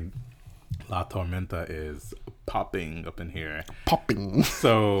hurricane La Tormenta is popping up in here. Popping.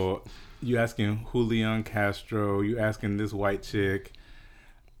 So you asking Julian Castro, you asking this white chick.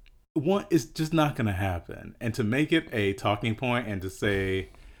 One, it's just not going to happen. And to make it a talking point and to say,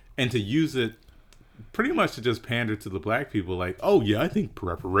 and to use it pretty much to just pander to the black people, like, oh yeah, I think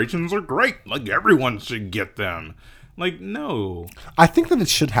reparations are great. Like everyone should get them. Like, no. I think that it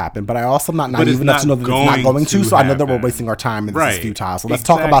should happen, but I also am not naive enough to know that it's not going to. So I know that we're wasting our time and this is futile. So let's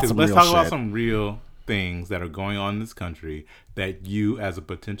talk about some real shit. Let's talk about some real things that are going on in this country that you, as a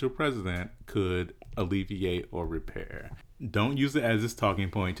potential president, could alleviate or repair. Don't use it as this talking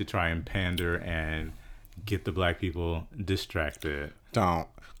point to try and pander and get the black people distracted. Don't.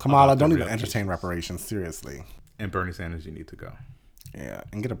 Kamala, don't even entertain reparations. Seriously. And Bernie Sanders, you need to go. Yeah,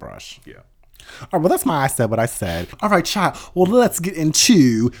 and get a brush. Yeah. All right, well, that's my I said what I said. All right, child. Well, let's get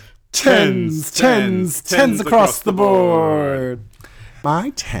into tens across the board.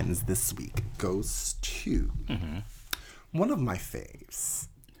 My tens this week goes to one of my faves.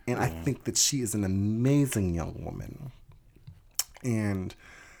 And I think that she is an amazing young woman. And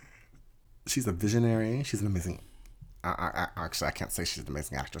she's a visionary. She's an amazing... Actually, I can't say she's an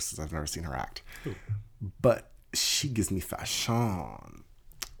amazing actress because I've never seen her act. Ooh. But she gives me fashion.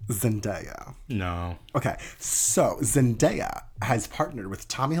 Zendaya. No. Okay, so Zendaya has partnered with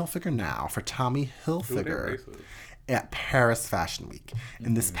Tommy Hilfiger now for Tommy Hilfiger at Paris Fashion Week.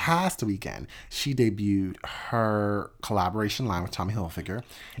 And this past weekend, she debuted her collaboration line with Tommy Hilfiger.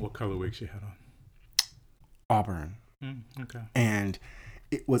 What color wig she had on? Auburn. Okay. And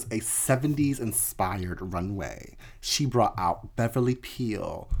it was a 70s inspired runway. She brought out Beverly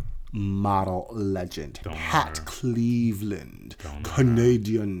Peele, model legend, Pat Cleveland,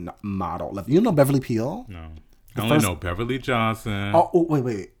 Canadian model legend. You know Beverly Peele? No. I only know Beverly Johnson. Oh,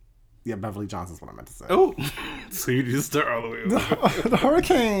 wait. Yeah, Beverly Johnson's what I meant to say. Oh, so you just start all the way over. The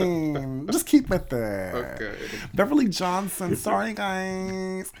hurricane. Just keep it there. Okay. Beverly Johnson. Sorry,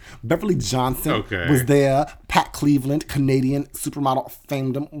 guys. Beverly Johnson was there. Pat Cleveland, Canadian supermodel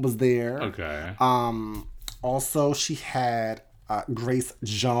famedom, was there. Okay. Also, she had Grace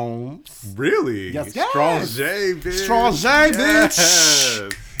Jones. Really? Yes. Strong J, bitch. Strong J,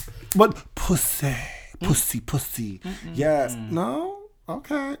 bitch. But pussy. Yes. No?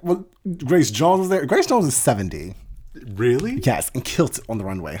 Okay. Well, Grace Jones was there. Grace Jones is 70. Really? Yes, and killed it on the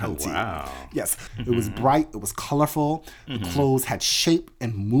runway, hunty. Oh, wow. Yes. It was bright. It was colorful. The clothes had shape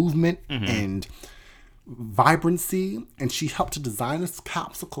and movement and vibrancy. And she helped to design this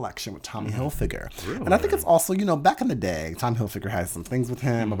capsule collection with Tommy Hilfiger. Really? And I think it's also, back in the day, Tommy Hilfiger had some things with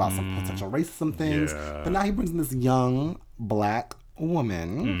him about some potential racism things. Yeah. But now he brings in this young black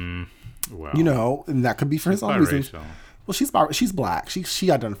woman. Wow. And that could be for his own reasons. Well, she's black.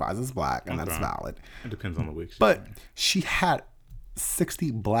 She identifies as black, and that's valid. It depends on the week. But she had 60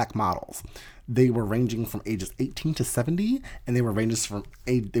 black models. They were ranging from ages 18 to 70, and they were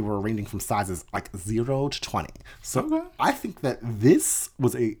ranging from sizes like 0 to 20. So I think that this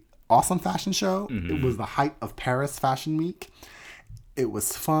was a awesome fashion show. It was the height of Paris Fashion Week. It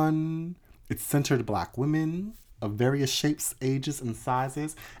was fun. It centered black women of various shapes, ages, and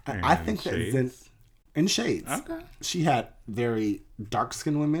sizes. And I think that in shades. Okay. She had very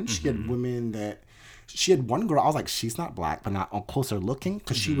dark-skinned women. She had women that... She had one girl, I was like, she's not black, but not on closer looking,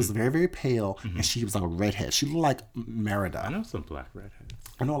 because she was very, very pale, and she was like a redhead. She looked like Merida. I know some black redheads.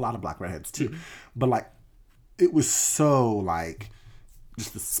 I know a lot of black redheads, too. But, like, it was so, like,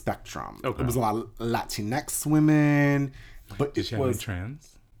 just the spectrum. Okay. It was a lot of Latinx women, but Did she have any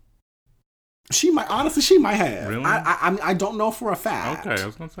trans? She might have. Really? I don't know for a fact. Okay, I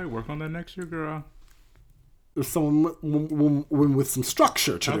was going to say, work on that next year, girl. Someone with some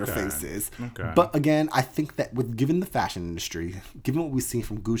structure to their faces. Okay. But again, I think that given the fashion industry, given what we've seen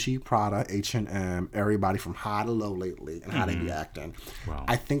from Gucci, Prada, H&M, everybody from high to low lately and how they be acting,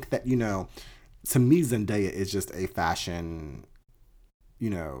 I think that, to me, Zendaya is just a fashion,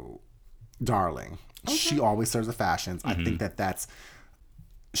 darling. Okay. She always serves the fashions. I think that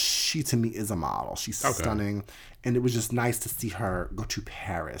she to me is a model. She's stunning. And it was just nice to see her go to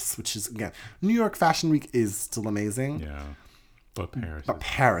Paris, which is, again, New York Fashion Week is still amazing. Yeah. But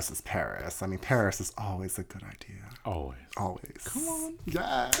Paris is Paris. I mean, Paris is always a good idea. Always. Come on.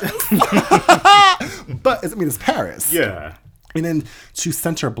 Yes. But, it's Paris. Yeah. And then to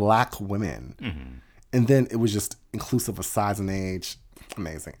center black women. And then it was just inclusive of size and age.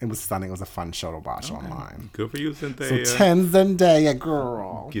 Amazing. It was stunning. It was a fun show to watch online. Good for you, Zendaya. So 10 Zendaya,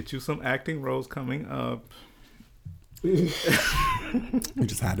 girl. Get you some acting roles coming up. You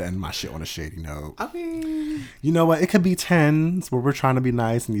just had to end my shit on a shady note. I mean, you know what? It could be 10s where we're trying to be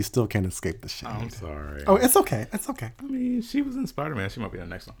nice and you still can't escape the shade. I'm sorry. Oh, it's okay. It's okay. I mean, she was in Spider-Man. She might be the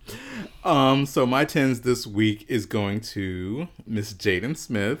next one. So my 10s this week is going to Miss Jaden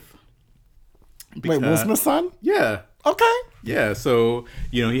Smith. Wait, Will Smith's son? Yeah. Okay. Yeah. So,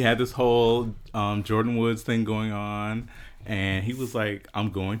 he had this whole Jordan Woods thing going on. And he was like, I'm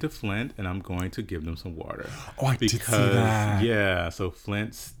going to Flint and I'm going to give them some water. Oh, I did see that. Yeah, so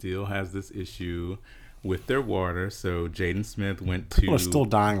Flint still has this issue with their water. So Jaden Smith went to... People are still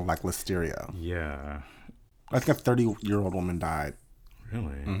dying of like listeria. Yeah. I think a 30-year-old woman died.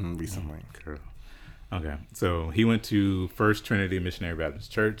 Really? Mm-hmm, recently. Okay. So he went to First Trinity Missionary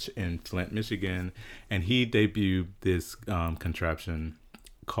Baptist Church in Flint, Michigan. And he debuted this contraption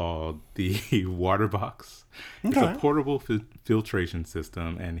called the Water Box. Okay. It's a portable filtration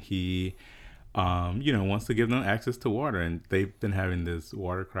system, and he wants to give them access to water, and they've been having this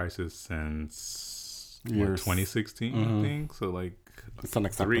water crisis since 2016, I think. So like it's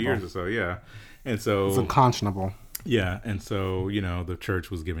unacceptable. 3 years or so, yeah. And so it's unconscionable. Yeah, and so the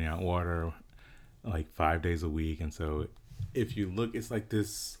church was giving out water like 5 days a week, and so if you look, it's like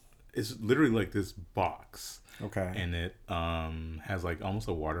this. It's literally like this box. Okay. And it has like almost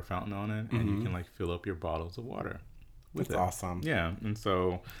a water fountain on it, and you can like fill up your bottles of water with That's awesome. Yeah, and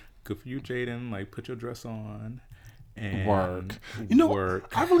so good for you, Jaden. Like, put your dress on and work.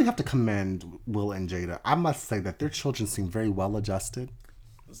 I really have to commend Will and Jada. I must say that their children seem very well adjusted.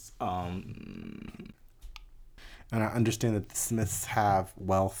 And I understand that the Smiths have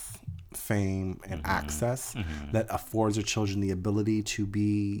wealth, fame, and access that affords their children the ability to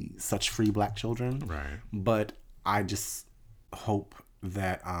be such free Black children. Right. But I just hope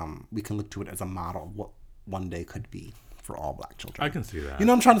that we can look to it as a model of what one day could be for all Black children. I can see that. You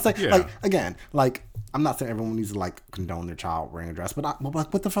know what I'm trying to say? Yeah. Like, again, like, I'm not saying everyone needs to like condone their child wearing a dress, but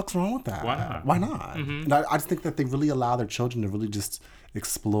what the fuck's wrong with that? Why not? And I just think that they really allow their children to really just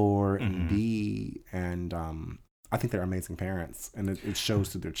explore and be, and I think they're amazing parents, and it shows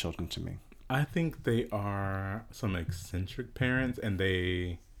through their children to me. I think they are some eccentric parents, and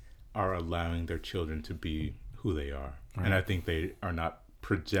they are allowing their children to be who they are. Right. And I think they are not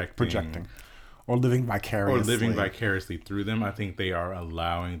projecting. Or living vicariously through them. I think they are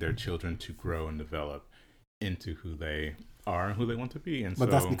allowing their children to grow and develop into who they are and who they want to be. And but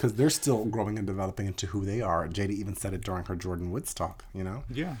that's because they're still growing and developing into who they are. Jada even said it during her Jordan Woods talk,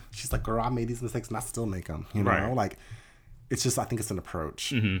 Yeah. She's like, girl, I made these mistakes and I still make them, know? Like, it's just, I think it's an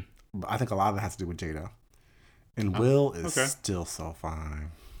approach. But I think a lot of it has to do with Jada. And Will is still so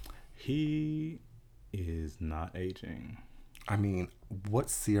fine. He is not aging. I mean, what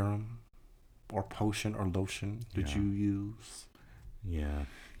serum or potion or lotion did you use? Yeah.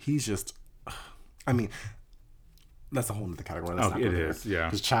 He's just, I mean, that's a whole other category. It is, yeah.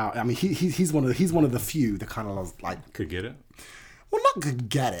 His child, I mean, he's one of the few that kind of like could get it. Well, not could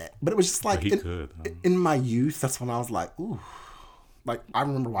get it, but it was just like in my youth. That's when I was like, ooh. Like, I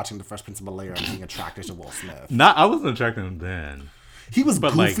remember watching The Fresh Prince of Bel-Air and being attracted to Will Smith. I wasn't attracted to him then. He was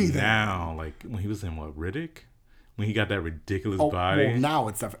but goofy like then. Now, like when he was in Riddick, when he got that ridiculous body. Well, now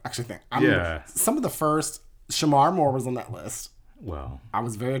it's actually thing. Some of the first, Shamar Moore was on that list. Well, I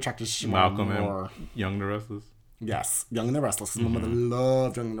was very attracted to Shamar Malcolm Moore. And Young and the Restless. Yes, Young and the Restless. My mother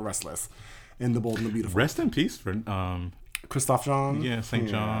loved Young and the Restless, and The Bold and the Beautiful. Rest in peace for Christophe John. Yeah, St.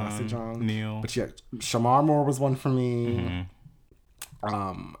 John. Neil. But yeah, Shamar Moore was one for me.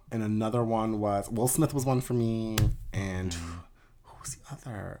 And another one was Will Smith was one for me, and who was the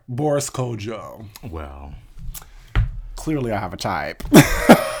other? Boris Kodjoe. Well, clearly I have a type.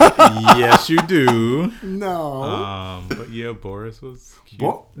 Yes, you do. No. But yeah, Boris was cute.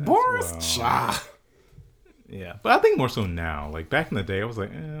 Boris? Yeah, but I think more so now. Like back in the day, I was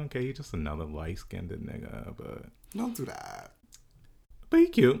like, okay, he's just another light-skinned nigga, but don't do that. But he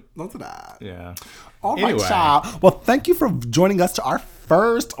cute. Don't do that. Yeah. All right, child. Well, thank you for joining us to our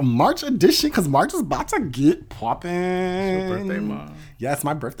first March edition, because March is about to get popping. It's your birthday month. Yeah, it's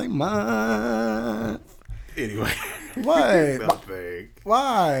my birthday month. Anyway. What? Nothing.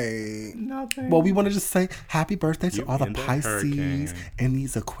 Why? Nothing. Well, we want to just say happy birthday to all the Pisces and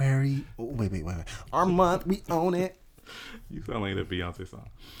these Aquarius. Oh, wait. Our month, we own it. You sound like the Beyonce song.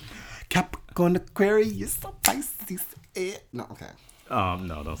 Capricorn, Aquarius, Pisces. No, okay.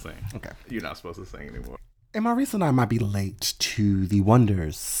 No, don't sing. Okay. You're not supposed to sing anymore. And Maurice and I might be late to the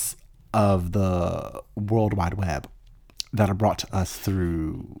wonders of the World Wide Web that are brought to us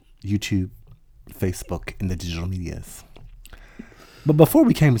through YouTube, Facebook, and the digital medias. But before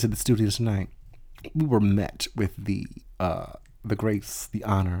we came into the studio tonight, we were met with the grace, the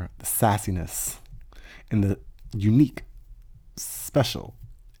honor, the sassiness, and the unique, special,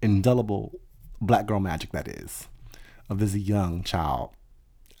 indelible black girl magic that is of this young child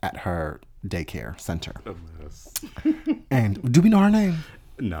at her daycare center. And do we know her name?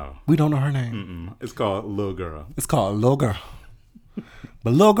 No. We don't know her name. It's called Little Girl. It's called Little Girl.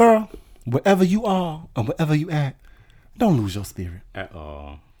 But Little Girl, wherever you are and wherever you at, don't lose your spirit. At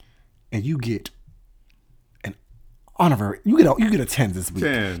all. And you get an honorary, you get a 10 this week.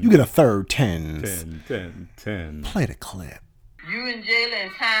 10. You get a third 10s. 10. Play the clip. You and Jayla in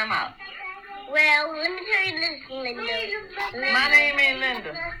timeout. Well, let me tell you this, Linda. My name ain't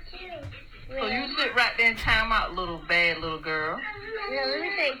Linda. So you sit right there in timeout, little bad little girl. No, let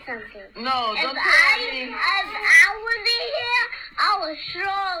me tell you something. No, don't tell me. If I was in here, I would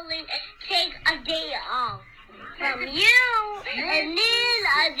surely take a day off from you and then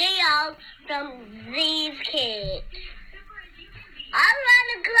a day off from these kids. I'm not in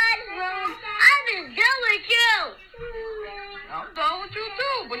the classroom. I'm just done with you. I'm done with you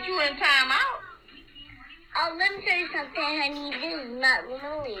too, but you in timeout. Oh, let me tell you something, honey. This is not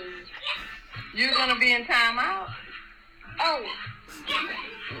noise. You're gonna be in timeout. Oh.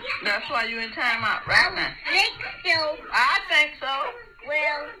 That's why you in timeout right now. I think so. I think so.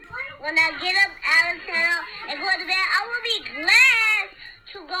 Well, when I get up out of town and go to bed, I will be glad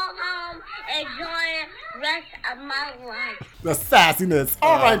to go home and enjoy the rest of my life. The sassiness.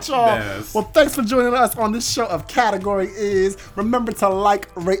 All right, y'all. Yes. Well, thanks for joining us on this show of Category Is. Remember to like,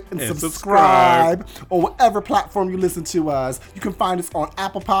 rate, and subscribe on whatever platform you listen to us. You can find us on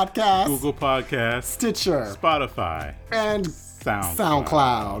Apple Podcasts, Google Podcasts, Stitcher, Spotify, and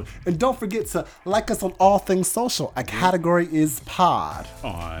SoundCloud. And don't forget to like us on all things social. A Category Is Pod.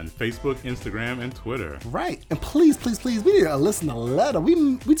 On Facebook, Instagram, and Twitter. Right. And please, please, please, we need a listener letter.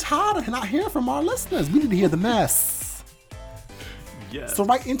 We tired of not hearing from our listeners. We need to hear the mess. Yes. So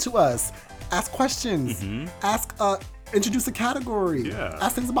write into us. Ask questions. Introduce a category. Yeah.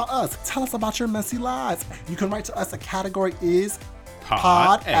 Ask things about us. Tell us about your messy lives. You can write to us at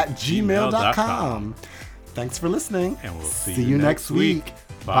categoryispod@gmail.com. Thanks for listening. And we'll see you next week.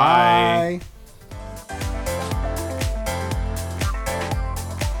 Bye.